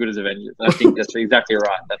isn't as good as Avengers. And I think that's exactly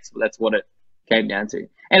right. That's what it came down to.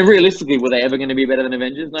 And realistically, were they ever going to be better than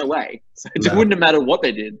Avengers? No way. So it wouldn't have mattered what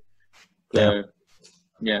they did. So,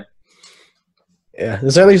 yeah. Yeah,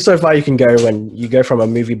 there's only so far you can go when you go from a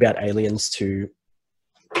movie about aliens to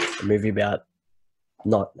a movie about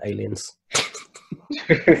not aliens.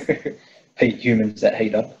 Humans that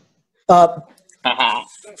heat up.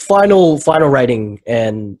 Final rating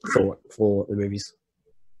and thought for the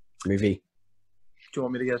movie. Do you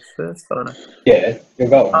want me to go first? I don't know. Yeah, you'll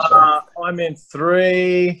go on. Iron Man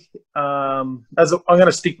 3. I'm going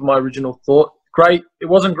to stick with my original thought. Great. It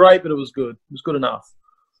wasn't great, but it was good. It was good enough.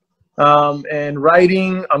 And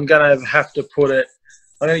rating, I'm going to have to put it,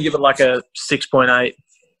 I'm going to give it like a 6.8.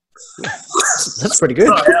 That's pretty good.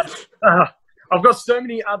 I've got so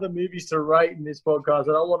many other movies to rate in this podcast.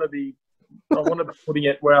 I want to be putting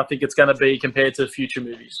it where I think it's going to be compared to future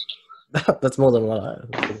movies. That's more than what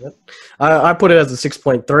I put it as a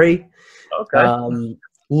 6.3. Okay. A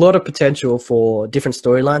lot of potential for different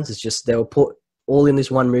storylines. It's just they were put all in this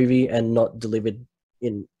one movie and not delivered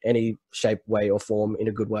in any shape, way, or form in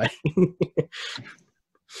a good way.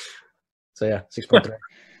 So yeah, 6.3.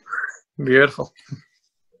 Beautiful.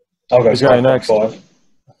 I'll go 5.5.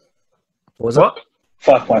 What was that?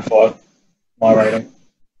 5.5. My rating.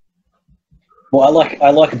 Well, I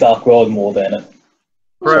like Dark World more than it.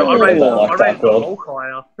 Bro, I rate Dark World. Hulk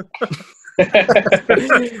higher.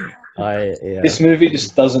 This movie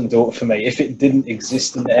just doesn't do it for me. If it didn't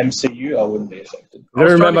exist in the MCU, I wouldn't be affected. You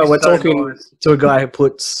gotta remember, we're talking to a guy who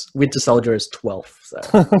puts Winter Soldier as 12th. So.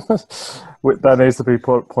 That needs to be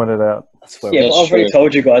pointed out. Yeah, but I've already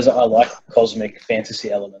told you guys that I like cosmic fantasy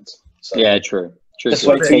elements. So yeah, true. Just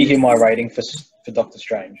wait till you hear my rating for Doctor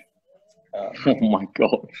Strange. Oh my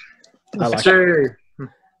god. I like it.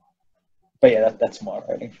 But yeah, that's my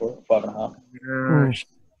rating for it, 5.5.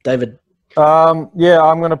 David. Yeah,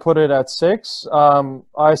 I'm going to put it at 6.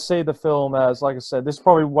 I see the film as, like I said, this is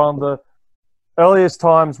probably one of the earliest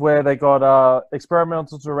times where they got a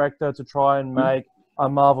experimental director to try and make a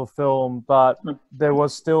Marvel film, but there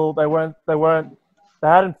was still they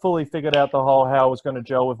hadn't fully figured out the whole how it was going to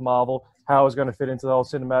gel with Marvel, how it was going to fit into the whole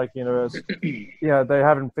cinematic universe. Yeah, they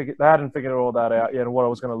hadn't figured all that out yet and what it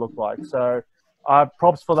was going to look like. So,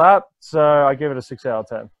 props for that. So I give it a 6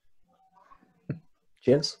 out of 10.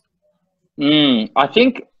 Cheers. I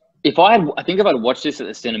think if I'd watched this at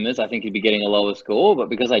the cinemas, I think it'd be getting a lower score. But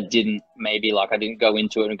because I didn't go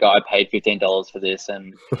into it and go, I paid $15 for this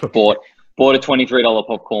and bought a $23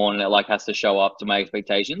 popcorn, and it like has to show up to my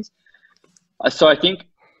expectations. So I think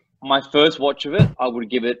my first watch of it, I would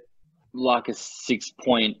give it like a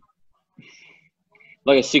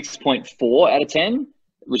 6.4 out of 10,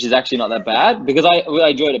 which is actually not that bad because I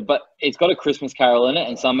enjoyed it. But it's got a Christmas Carol in it,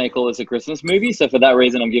 and some may call this a Christmas movie. So for that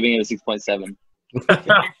reason, I'm giving it a 6.7.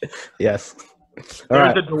 Yes.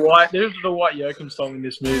 There's the Dwight Yoakam song in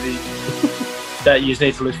this movie that you just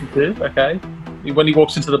need to listen to. Okay, when he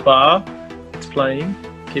walks into the bar, it's playing.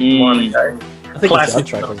 Keep in mind, okay. I think Classic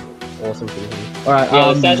the soundtrack was awesome for him. All right.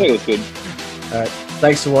 Yeah, the soundtrack was good. All right.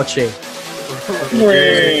 Thanks for watching.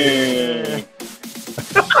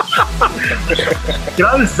 Can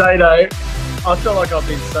I just say though, I feel like I've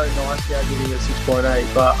been so nice now giving it a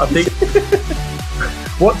 6.8, but I think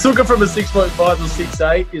what took it from a 6.5 to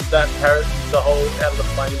 6.8 is that the whole out of the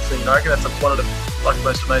plane scene. I reckon that's one of the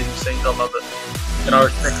most amazing scenes. I love it, and I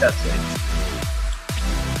respect that scene.